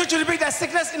 Can you repeat that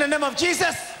sickness in the name of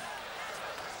Jesus?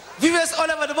 Viewers all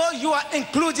over the world, you are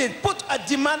included. Put a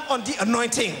demand on the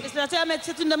anointing.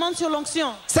 C'est une demande sur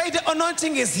l'onction. Say the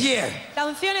anointing is here. La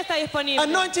unción está disponible.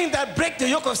 Anointing that break the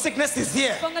yoke of sickness is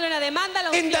here. Póngale una demanda a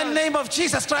la In the unción. name of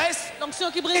Jesus Christ.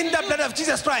 L'onction qui brise In les the jours. blood of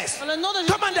Jesus Christ. Dans le nom de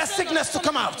Jésus-Christ, Command that dans le sickness to nom de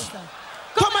come out.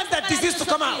 Jésus-Christ. Command that disease to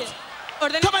come out.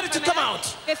 Ordena Command la it to come enfermedad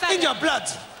out. que salga. In your blood.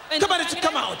 En tu Command it to sangre.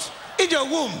 come out. In your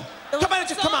womb. De Command it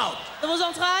votre to come sang, out. de vos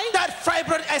entrailles, That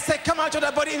fibroid, I say, come out of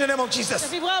that body in the name of le Jesus.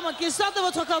 fibrome qui sort de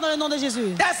votre corps dans le nom de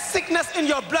Jésus. That sickness in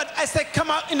your blood, I say,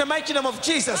 come out in the mighty name of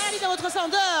Jesus. Maladie dans votre sang,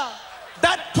 dehors.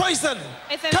 That poison,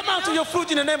 Ese come out veneno, of your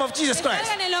fruit in the name of Jesus Que Christ.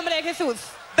 salga en el nombre de Jesús.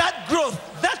 That growth,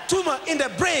 that tumor in the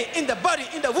brain, in the body,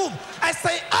 in the womb, I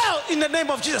say out in the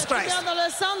name of Jesus Christ. Dehors dans le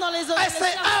sang, dans les os, I dans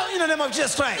say les cerveaux. out in the name of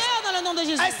Jesus Christ. Dehors dans le nom de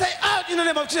Jésus. I say out in the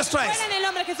name of Jesus Christ. Fuera en el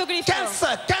nombre de Jesucristo.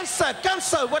 Cancer, cancer,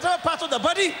 cancer, whatever part of the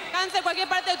body, Cáncer, cualquier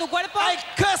parte de tu cuerpo. I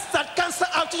curse that cancer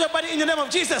out of your body in the name of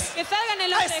Jesus. Que salga en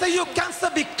el I nombre de say you Jesús. cancer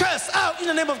be cursed out in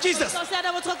the name of Jesus. Cancer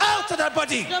dans votre Out corps. of that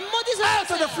body, Je maudis ce out of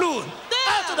the cancer. fluid,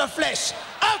 out of the flesh,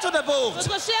 out of the bones,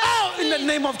 Votre chair out in the fluide.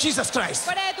 name of Jesus Christ.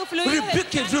 Fuera de tu fluido. de tu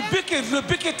Rebuke it, sangre. rebuke it,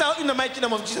 rebuke it out in the mighty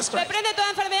name of Jesus Christ. Reprende toda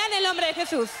enfermedad en el nombre de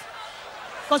Jesús.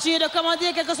 Continuez de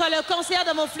commander, quel que soit le cancer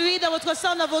dans vos fluides, dans votre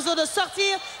sang, dans vos os, de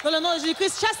sortir dans le nom de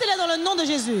Jésus-Christ. Chassez-les dans le nom de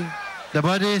Jésus. The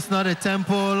body is not a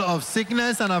temple of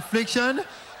sickness and affliction,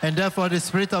 and therefore the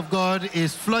Spirit of God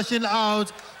is flushing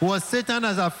out what Satan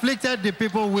has afflicted the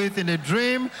people with in a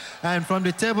dream and from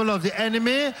the table of the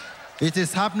enemy. It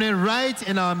is happening right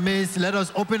in our midst. Let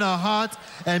us open our heart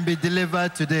and be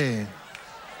delivered today.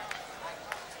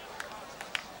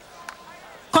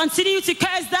 Continue to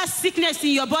curse that sickness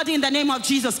in your body in the name of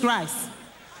Jesus Christ.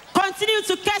 Continue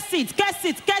to curse it, curse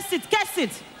it, curse it, curse it.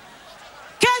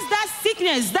 Curse that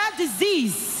sickness, that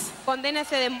disease. Condena ese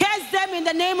demonio. Curse them in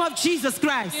the name of Jesus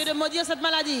Christ. Dieu de maudire cette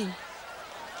maladie.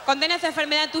 Condena esa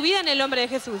enfermedad en tu vida en el nombre de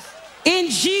Jesús. In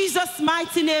Jesus'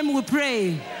 mighty name we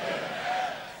pray.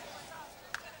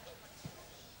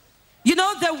 You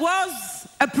know, there was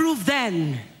a proof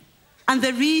then, and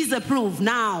there is a proof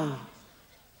now.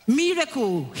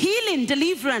 Miracle, healing,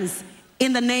 deliverance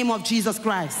in the name of Jesus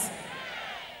Christ.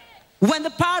 When the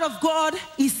power of God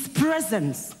is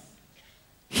present,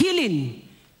 healing,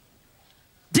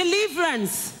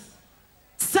 deliverance,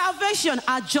 salvation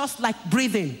are just like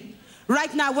breathing.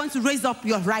 Right now, I want to raise up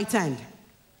your right hand.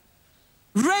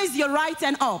 Raise your right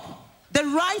hand up. The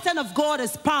right hand of God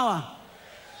is power.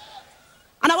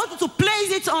 And I want you to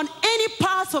place it on any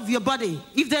part of your body.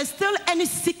 If there's still any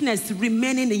sickness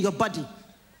remaining in your body,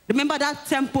 remember that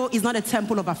temple is not a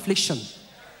temple of affliction.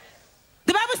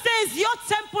 The Bible says your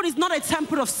temple is not a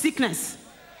temple of sickness.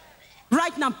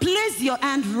 Right now, place your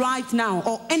hand right now,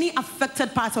 or any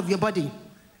affected part of your body.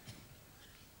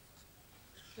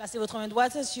 Placez votre main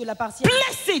droite sur la partie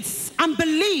Place it and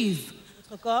believe de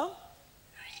votre corps.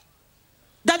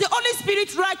 that the Holy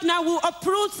Spirit right now will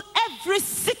uproot every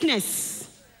sickness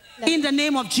in the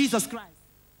name of Jesus Christ.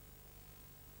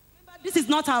 Remember, this is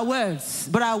not our words,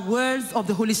 but our words of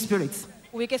the Holy Spirit.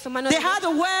 Ubique su mano They derecha. had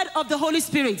the word of the Holy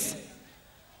Spirit.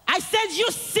 I said, you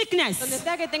Donde sickness,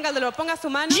 sea que tenga el dolor, ponga su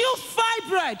mano you y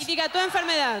fibroid, diga tu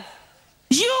enfermedad.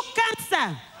 You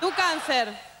cancer. Tu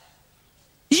cáncer.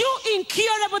 You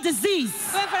incurable disease.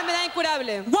 Tu enfermedad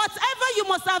incurable. Whatever you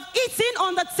must have eaten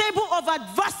on the table of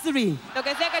adversary, Lo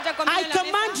que sea que haya comido I en la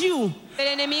command mesa you, del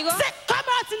enemigo. say, come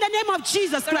out in the name of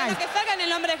Jesus Pero Christ. que salga en el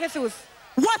nombre de Jesús.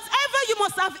 Whatever you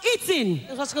must have eaten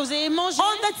Parce que vous avez mangé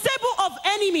on the table of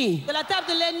enemy, de la table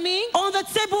de l'ennemi, on the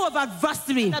table of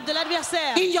adversary, la table de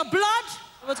l'adversaire, in your blood,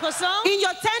 votre sang, in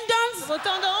your tendons, vos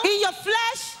tendons, in your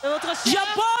flesh, votre chair, your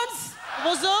bones,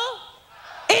 vos os,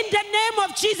 in the name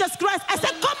of Jesus Christ. I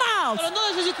said, come out. dans le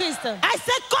nom de Jésus-Christ. I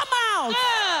said, come out.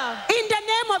 Ah, In the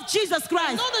name of Jesus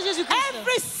Christ. nom de Jésus-Christ.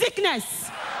 Every sickness,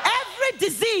 every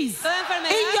disease Toda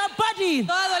enfermedad, in your body,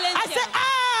 toda dolencia, I said,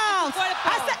 out. en tu cuerpo.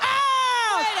 I said, out.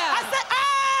 Fuera. I said,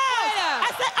 out. Fuera.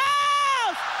 I said,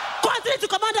 out. Continue to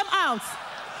command them out.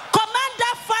 Command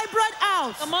that fibroid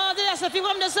out. Commandez à ce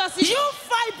fibrome de sortir. You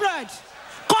fibroid,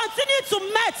 continue to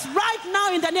melt right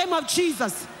now in the name of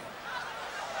Jesus.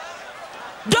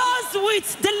 Those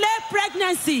with delayed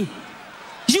pregnancy,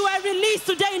 you are released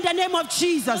today in the name of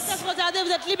Jesus. Grossesse retardée,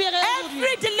 vous êtes libérés aujourd'hui.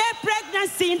 Every delayed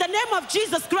pregnancy in the name of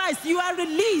Jesus Christ, you are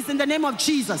released in the name of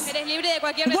Jesus. Eres libre de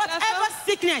cualquier Whatever retraso.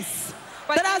 sickness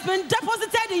that has been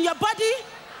deposited in your body,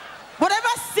 whatever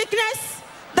sickness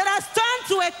that has turned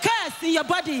to a curse in your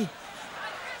body,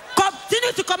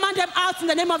 continue to command them out in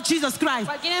the name of Jesus Christ.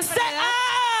 Cualquier Say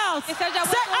enfermedad out! que se haya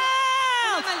Say vuelto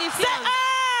out! una maldición. Say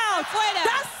out! Fuera.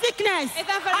 That sickness,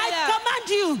 Esta I enfermedad. command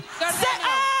you. Te ordeno. Say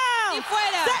out! Y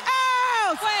fuera. Say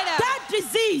out! Fuera. That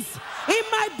disease in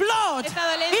my blood, Esta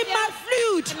dolencia in my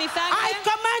fluid, en mi sangre. I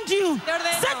command you. Te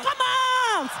ordeno. Say come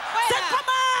out! Say Fuera.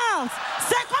 come out!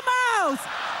 Say come out!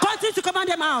 Continue to command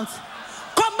them out.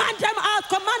 Command them out.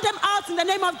 Command them out in the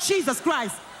name of Jesus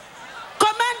Christ.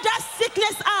 Command that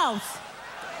sickness out.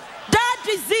 That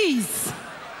disease,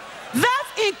 that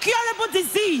incurable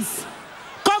disease,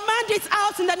 command it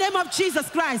out in the name of Jesus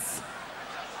Christ.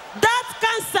 That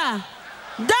cancer,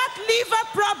 that liver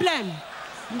problem,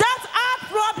 that heart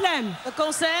problem, Le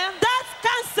cancer, that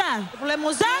cancer, le problème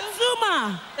aux that yeux,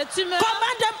 tumor, la tumeur,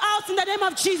 command them out in the name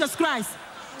of Jesus Christ.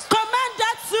 Command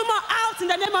that tumor out in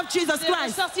the name of Jesus de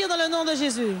Christ. sortir dans le nom de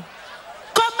Jésus.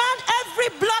 Command every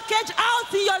blockage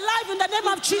out in your life in the name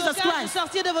of Jesus Blocage de Christ.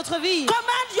 sortir de votre vie.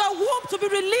 Command your womb to be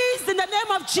released in the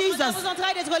name of Commandez Jesus. vos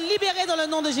entrailles d'être libérées dans le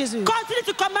nom de Jésus. Continue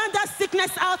to command that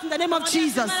sickness out in the name of Commandez ces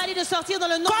Jesus. maladies de sortir dans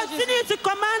le nom de Jésus. Continue to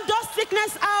command those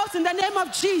sickness out in the name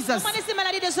of Jesus. Commandez ces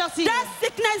maladies de sortir. That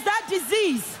sickness, that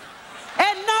disease,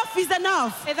 enough is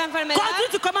enough. Esa enfermedad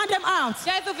Continue to command them out.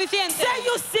 ya es suficiente. Say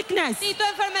you sickness, Sí, tu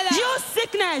enfermedad, you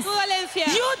sickness, tu dolencia,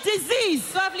 you disease,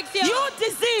 tu aflicción, you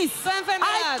disease. tu enfermedad.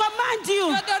 I command you.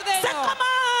 Yo te ordeno. Say come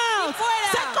out. Y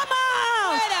fuera. Say come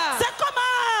out. Fuera. Say come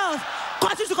out.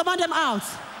 Continue to command them out.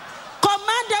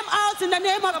 Command them out in the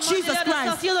name of Jesus Commandez-les de Christ.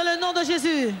 sortir dans le nom de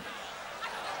Jésus.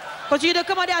 Continuez de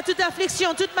commander à toute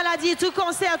affliction, toute maladie, tout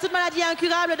cancer, toute maladie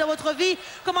incurable dans votre vie.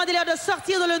 Commandez-leur de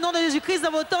sortir dans le nom de Jésus-Christ,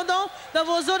 dans vos tendons, dans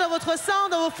vos os, dans votre sang,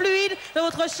 dans vos fluides, dans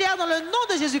votre chair, dans le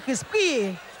nom de Jésus-Christ.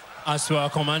 Priez. As we are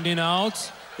commanding out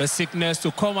the sickness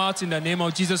to come out in the name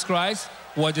of Jesus Christ,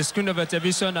 watch the screen of the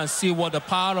television and see what the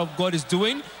power of God is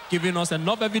doing, giving us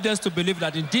enough evidence to believe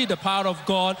that indeed the power of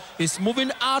God is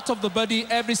moving out of the body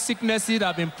every sickness that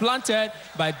have been planted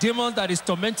by demons that is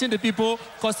tormenting the people,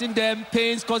 causing them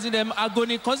pains, causing them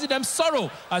agony, causing them sorrow.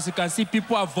 As you can see,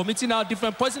 people are vomiting out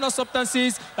different poisonous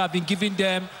substances that have been giving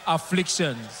them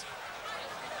afflictions.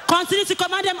 Continue to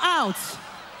command them out.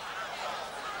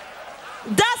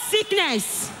 That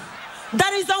sickness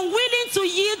that is unwilling to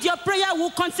yield your prayer will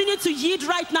continue to yield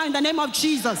right now in the name of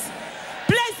Jesus.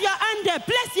 Place your hand there.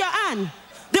 Place your hand.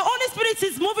 The Holy Spirit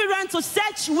is moving around to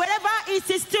search wherever it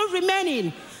is still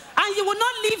remaining. And you will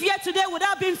not leave here today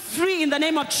without being free in the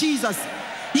name of Jesus.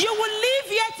 You will leave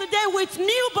here today with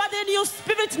new body, new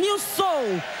spirit, new soul.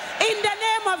 In the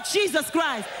name of Jesus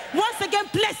Christ. Once again,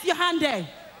 place your hand there.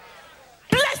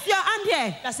 Place your hand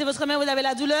there. Placez votre main, vous avez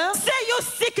la douleur. Say you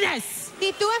sickness.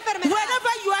 Si tu enfermedad, Wherever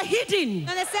you are hidden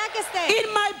donde sea que esté,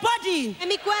 in my body, en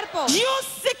mi cuerpo, you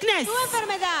sickness, tu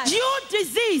enfermedad, you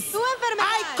disease, tu enfermedad,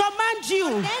 I command you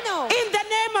ordeno, in the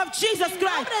name of Jesus en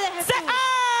Christ. nombre de Jesús. Say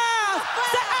out,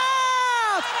 say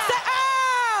out, say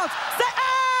out, say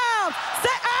out,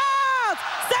 say out,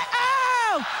 say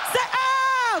out, say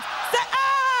out, say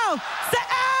out, say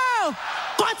out.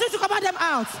 Continue to command them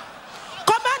out.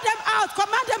 Command them out. out.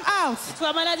 Command them out.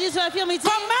 Soit maladie, soit infirmité.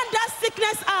 Command that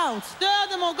sickness out. Dehors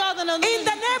de mon corps dans le nom de In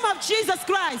the Jésus. name of Jesus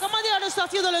Christ. Commandez-leur de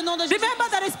sortir dans le nom de Jésus. Remember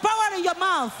there is power in your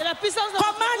mouth. C'est la puissance de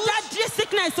votre Command bouche. that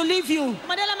sickness to leave you.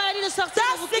 Commandez la maladie de sortir.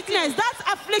 That sickness, that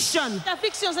affliction. Cette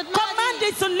affliction, cette Command maladie.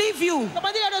 it to leave you.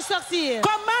 Commandez-leur de sortir.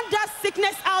 Command that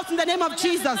sickness out in the name of Commandez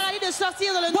Jesus. cette maladie de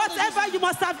sortir dans le nom de Whatever Jésus. you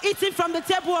must have eaten from the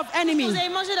table of Vous enemy. avez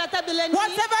mangé de la table de l'ennemi.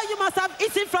 Whatever you must have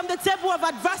eaten from the table of Vous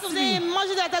avez adversity.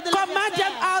 mangé de la table de Command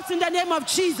them l'adversaire. out in the name of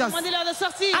Jesus. Commandez-leur de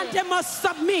sortir. And they must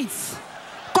submit.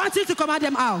 Continue to command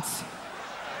them out.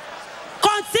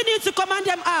 Continue to command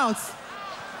them out.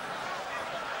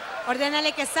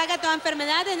 Ordénale que salga toda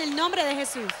enfermedad en el nombre de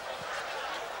Jesús.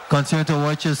 Continue to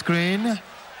watch your screen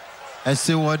and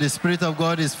see what the Spirit of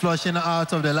God is flushing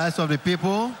out of the lives of the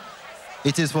people.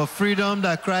 It is for freedom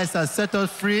that Christ has set us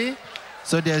free,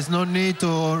 so there is no need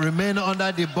to remain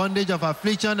under the bondage of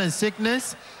affliction and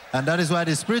sickness. And that is why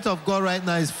the Spirit of God right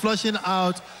now is flushing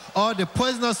out all the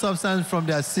poisonous substance from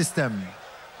their system.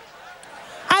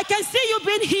 I can see you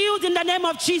being healed in the name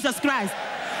of Jesus Christ.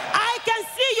 I can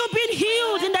see you being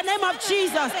healed in the name of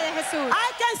Jesus.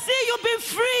 I can see you being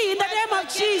free in the name of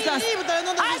Jesus.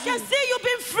 I can see you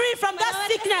being free from that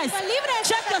sickness.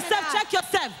 Check yourself, check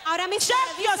yourself.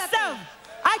 Check yourself.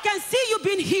 I can see you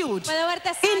being healed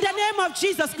in the name of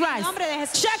Jesus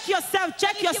Christ. Check yourself,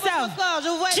 check yourself.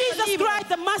 Jesus Christ,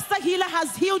 the Master Healer,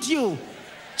 has healed you.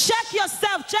 Check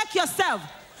yourself, check yourself.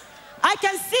 I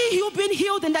can see you being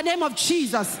healed in the name of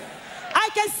Jesus. I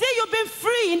can see you being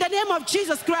free in the name of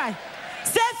Jesus Christ.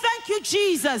 Say thank you,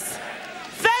 Jesus.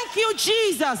 Thank you,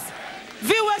 Jesus.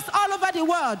 Viewers all over the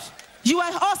world, you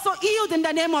are also healed in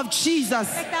the name of Jesus.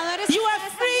 You are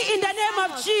free in the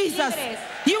name of Jesus.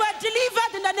 You are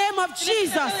delivered in the name of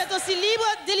Jesus. Vous êtes aussi libre,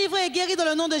 délivré et guéri dans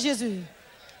le nom de Jésus.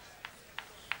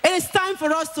 It is time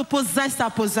for us to possess our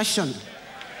possession.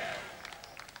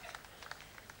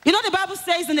 You know, the Bible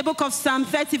says in the book of Psalm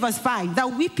 30 verse 5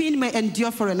 that weeping may endure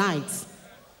for a night,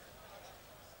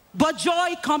 but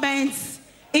joy comes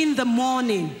in the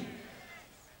morning.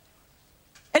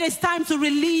 It is time to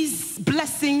release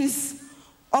blessings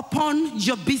upon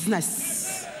your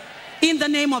business in the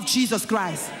name of Jesus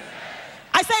Christ.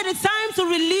 I said it's time to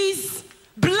release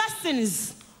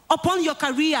blessings upon your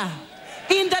career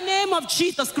in the name of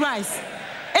Jesus Christ.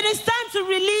 It is time to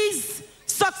release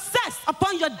success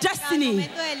upon your destiny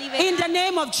in the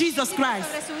name of Jesus Christ.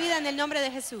 Sobre su vida en el nombre de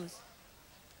Jesús.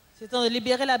 C'est temps de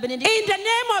libérer la bénédiction. In the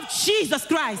name of Jesus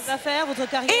Christ. Votre affaire, votre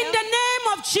carrière. In the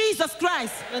name of Jesus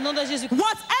Christ. Le nom de Jésus.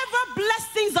 Whatever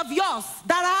blessings of yours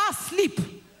that are asleep,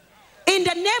 in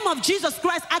the name of Jesus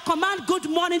Christ, I command good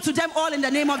morning to them all in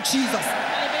the name of Jesus.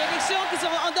 Les bénédictions qui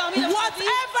seront endormies dans votre vie.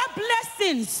 Whatever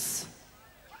blessings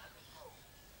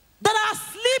that are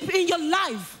asleep in your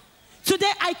life, today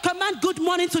I command good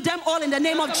morning to them all in the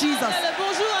name of Jesus. Le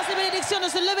bonjour à ces bénédictions de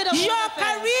se lever dans Your votre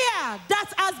affaire. career that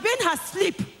has been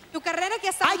asleep, Tu carrera que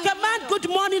está I command good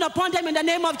morning upon them in the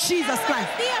name of Jesus Christ.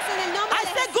 días en el nombre I de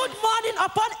say Jesús. good morning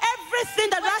upon everything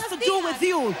that has to do with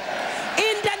you.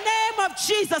 In the name of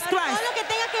Jesus Christ. Todo lo que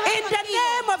tenga que ver In the contigo.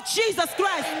 name of Jesus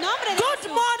Christ. En nombre de Good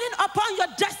Jesús. morning upon your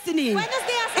destiny. Buenos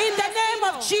días a In tu the name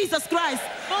of destino. Jesus Christ.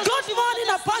 Bonjour Good sur morning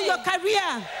votre upon destiny. your career.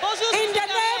 Bonjour sur In votre the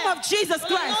name carrière. of Jesus Dans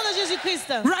le nom Christ. de Jésus-Christ.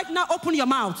 Right now, open your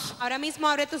mouth. Ahora mismo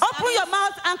abre tus Open labios your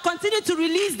mouth and continue to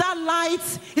release that light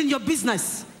in your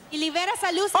business. y libera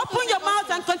esa luz. en tus Open your mouth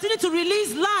negocios. and continue to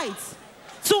release light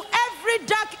to every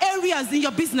dark areas in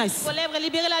your business. Vos lèvres,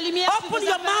 libérez la lumière. sur Open vos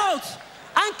your affaires. mouth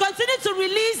and continue to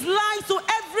release light to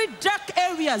every dark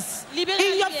areas Libérez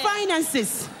in la your lumière.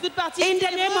 finances. Toute partie In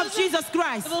the name of ténébreuse Jesus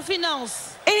Christ. de vos finances.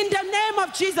 In the name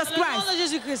of Jesus Dans le nom Christ. de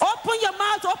Jésus-Christ. Open your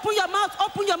mouth, open your mouth,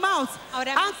 open your mouth.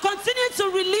 Ahora And mismo. continue to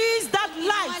release that Continúa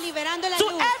light liberando la to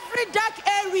luz every dark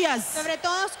areas sobre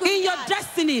toda in your oscuridad.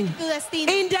 destiny. Tu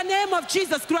destino. In the name of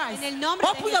Jesus Christ. En el nombre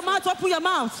de Open your Jesús. mouth, open your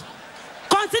mouth.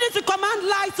 Continue to command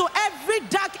light to every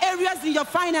dark areas in your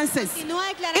finances. Continúa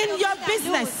declarando In your vida,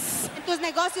 business. luz, en tus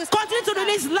negocios. Continue to finanzas.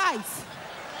 release light.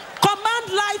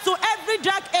 Command light to every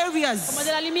dark areas.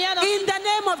 Commandez la lumière dans In the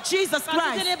name of Jesus partie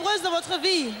Christ. ténébreuse de votre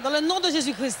vie. Dans le nom de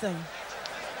Jésus-Christ.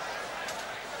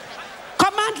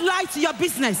 Command light to your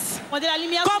business. Commandez la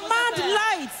lumière sur vos Command affaires.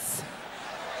 light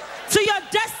to your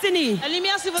destiny. La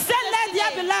lumière sur votre Say let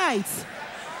there be destinée. light.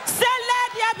 Say let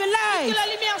there be Que light. la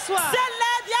lumière soit. Say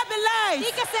let there be light.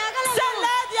 Y que se haga la Say luz.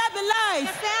 let there be light.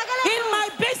 Que se haga la In luz. my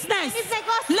business. En mis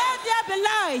negocios. Let there be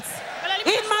light. Que la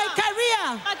lumière In my soit. career.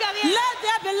 Ma carrière. Let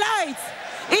there be light.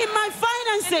 In my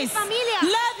finances. En mi familia.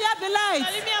 Let there be light.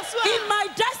 La lumière soit. In my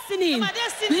destiny. En ma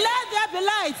destinée. Let there be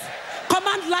light.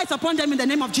 Command light upon them in the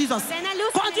name of Jesus. Ven a luz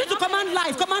en el Continue to nombre de command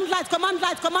light. Jesús. Command light. Command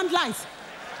light. Command light.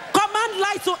 Command Command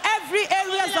light to every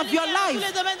areas of your Tous life.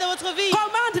 les domaines de votre vie.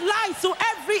 Command light to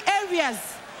every areas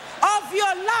of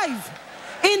your life.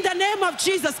 In the name of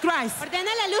Jesus Christ. Ordena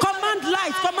la luz sobre Command toda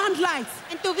light, área command light.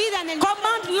 en tu vida en el nombre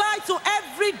Command light to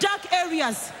every dark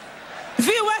areas.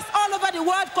 Viewers all over the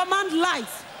world, command light.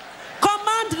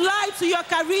 Command light to your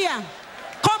career.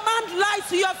 Command light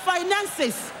to your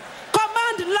finances.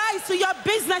 Command light to your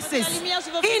businesses.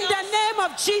 In the name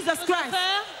of Jesus Christ.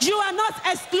 You are not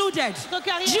excluded.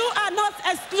 You are not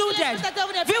excluded.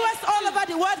 Viewers all over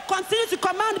the world, continue to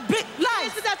command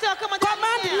light.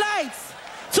 Command light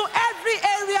to every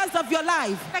areas of your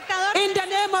life. In the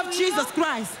name of Jesus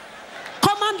Christ.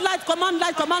 Command light, command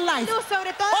light, command light. luz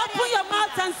sobre toda área Open de your tu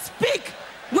mouth vida. and speak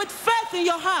with faith in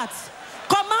your heart.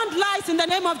 Command light in the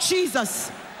name of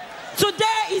Jesus.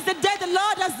 Today is the day the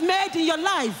Lord has made in your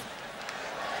life.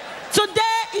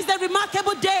 Today is the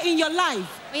remarkable day in your life.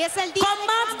 Hoy es el día de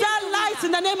Command cambio en that tu light vida.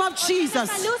 in the name of Ordena Jesus.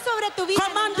 esa luz sobre tu vida en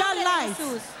el Command nombre that de light.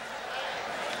 Jesús.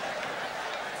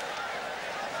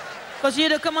 Continuez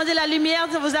de commander la lumière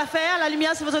sur vos affaires, la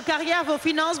lumière sur votre carrière, vos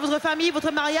finances, votre famille,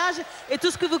 votre mariage et tout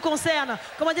ce que vous concerne.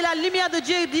 Commandez la lumière de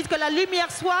Dieu et dites que la lumière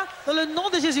soit dans le nom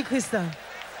de Jésus-Christ.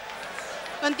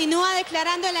 Continúa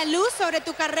declarando la luz sobre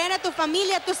tu carrera, tu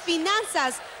familia, tus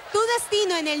finanzas, tu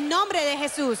destino en el nombre de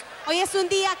Jesús. Hoy es un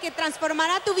día que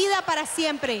transformará tu vida para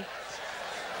siempre.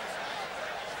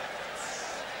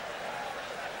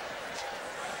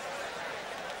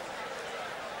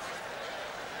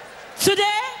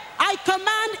 Today, I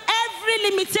command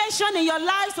every limitation in your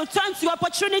life to turn to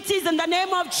opportunities in the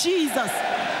name of Jesus.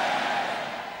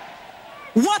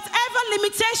 Whatever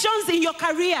limitations in your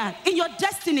career, in your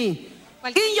destiny,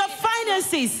 in your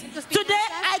finances, today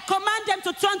I command them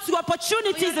to turn to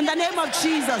opportunities in the name of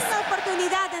Jesus. Una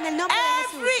oportunidad en el nombre de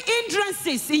Jesús. Every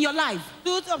hindrances in your life,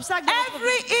 Tout obstacle dans votre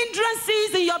every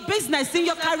hindrances in your business, in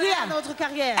your dans career, votre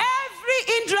carrière.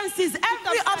 every hindrances,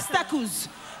 every obstacles,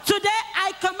 today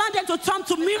I command them to turn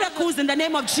to miracles in the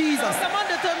name of Jesus. Commande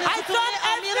de tourner I turn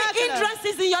en every miracle.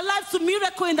 hindrances in your life to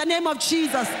miracle in the name of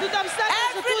Jesus. Tout obstacle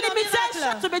se Every tourne en limitation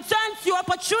miracle. to be turned to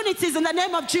opportunities in the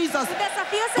name of Jesus.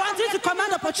 Desafío se Continue to convierte en command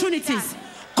una opportunities.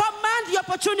 oportunidad. Command the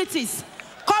opportunities.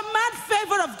 Command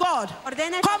favor of God.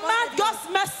 Ordena el favor Command de Dios. God's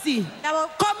mercy. La vo-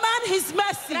 Command His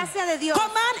mercy. Gracia de Dios.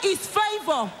 Command His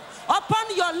favor upon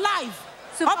your life.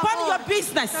 Su Upon favor your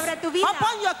business, sobre tu vida,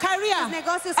 upon your career, tus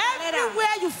negocios, carrera.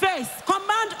 everywhere you face,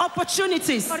 command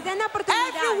opportunities. Ordena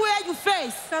oportunidad Everywhere you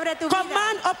face, sobre tu vida.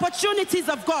 command opportunities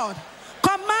of God.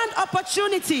 Command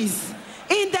opportunities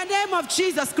in the name of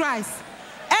Jesus Christ.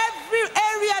 Every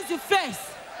areas you face,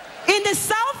 in the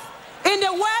south, in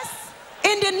the west,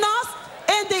 in the north,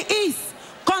 in the east,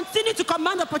 continue to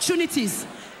command opportunities.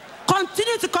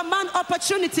 Continue to command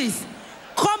opportunities.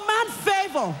 Command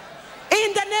favor.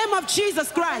 In the name of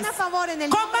Jesus Christ. Ordena favor en el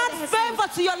nombre Command de Jesús. favor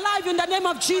to your life in the name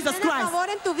of Jesus Ordena Christ. favor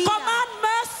en tu vida. Command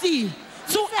mercy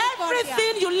to Misericordia.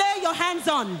 everything you lay your hands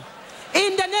on.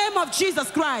 In the name of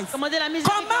Jesus Christ. Commandez la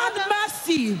Command miséricorde.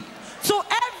 mercy to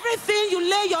everything you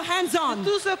lay your hands on.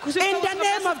 Tout ce que In the votre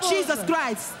name main of se Jesus pose.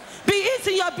 Christ. Be it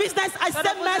in your business, I say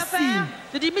Dans vos mercy. affaires,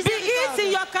 je dis Be it miséricorde.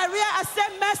 in your career, I say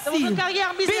mercy. Dans votre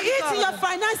carrière, Be it in miséricorde. your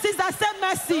finances, I say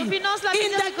mercy. Dans vos finances, la In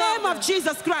the miséricorde. name of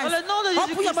Jesus Christ. Dans le nom de Open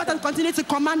your Jésus-Christ. mouth and continue to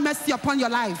command mercy upon your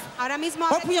life. Ahora mismo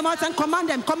abre Open your tus mouth and labios. command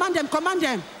them, command them, command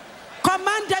them.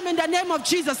 Command them in the name of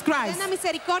Jesus Christ. Ordena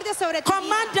misericordia sobre tu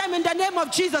Command vida. them in the name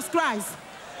of Jesus Christ.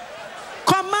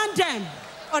 Command them.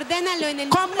 Ordénalo en el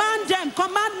nombre de Command them.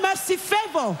 Command mercy,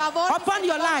 favor favor, upon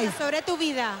your misericordia life. sobre tu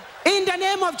vida. In the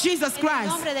name of Jesus En el Christ.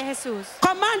 nombre de Jesús.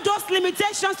 Command those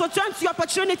limitations to turn to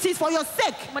opportunities for your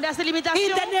sake. Commandez à ces In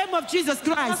limitations the name of Jesus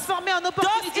Christ. transformées en Those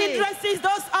opportunités. hindrances,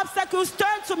 those obstacles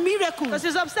turn to Que miracles.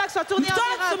 ces obstacles soient tournés en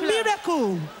Turn to miracle.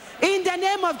 miracle. In the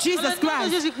name of Jesus Dans le nom de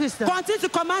Christ. Jésus-Christ. Continue to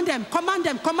command them, command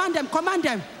them, command them, command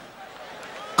them.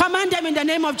 Command them in the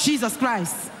name of Jesus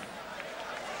Christ.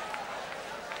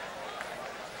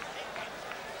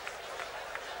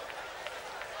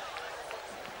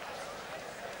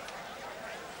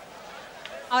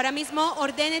 Ahora mismo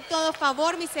ordene todo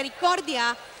favor,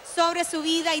 misericordia sobre su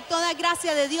vida y toda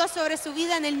gracia de Dios sobre su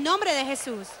vida en el nombre de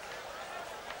Jesús.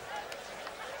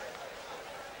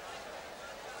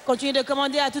 Continuez de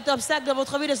commander à tout obstacle de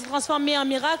votre vie de se transformer en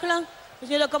miracle.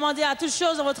 Continuez de commander à toute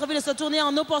chose dans votre vie de se tourner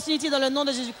en opportunité dans le nom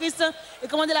de Jésus-Christ. Et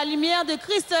commandez la lumière de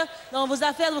Christ dans vos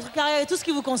affaires, votre carrière et tout ce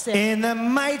qui vous concerne. In the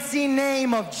mighty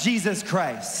name of Jesus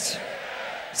Christ,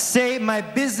 say, my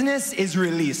business is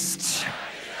released.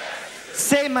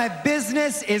 Say, my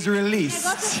business is Mi negocio ha released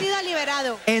sido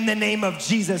liberado. in the name of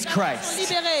Jesus Christ.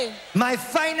 Libéré. My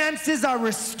finances are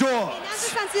restored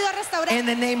Finanzas han sido restauradas. in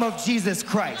the name of Jesus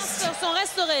Christ. Sont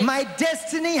restaurés. My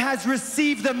destiny has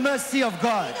received the mercy of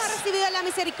God. Ha recibido la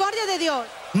misericordia de Dios.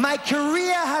 My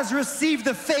career has received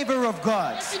the favor of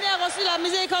God. Destiné a reçu la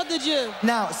miséricorde de Dieu.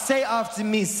 Now, say after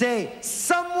me, say,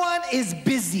 someone is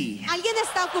busy. Alguien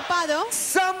está ocupado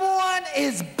Someone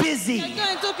is busy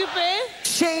Quelqu'un est occupé.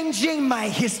 changing my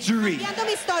history cambiando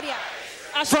mi historia.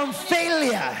 from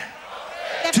failure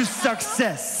to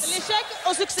success. L'échec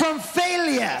au succès. From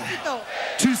failure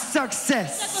to L'échec au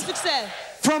success. succès.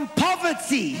 From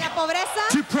poverty La pobreza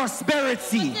to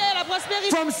prosperity. La prospérité.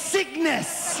 From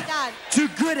sickness a to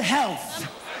good health.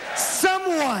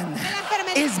 Someone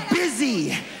is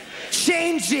busy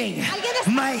changing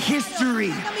my history.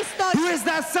 Who is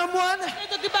that someone?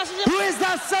 Who is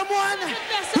that someone?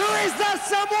 Who is that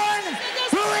someone?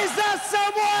 Who is that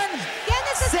someone?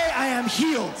 Say, I am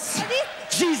healed.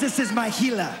 Jesus is my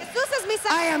healer. Jesús es mi I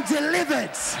Salvador. am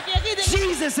delivered.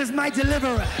 Jesus is my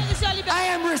deliverer. I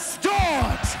am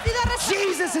restored.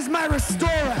 Jesus is my restorer.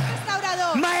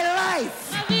 Restaurador. My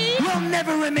life will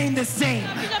never remain the same.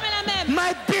 Jamais la même.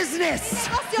 My business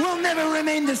will never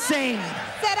remain the same.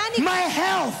 Será ni My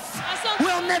health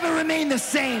will never remain the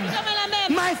same. Jamais la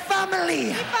même. My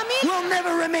family will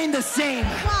never remain the same.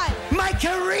 igual. My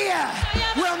career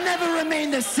will never remain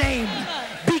the same.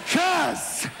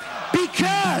 Because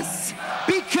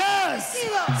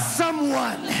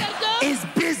someone is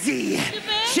busy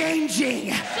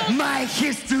changing my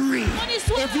history.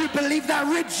 If you believe that,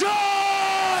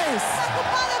 rejoice! Está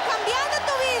ocupado cambiando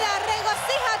tu vida.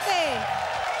 Regocíjate.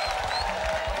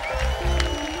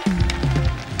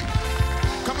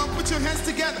 Come on, put your hands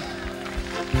together.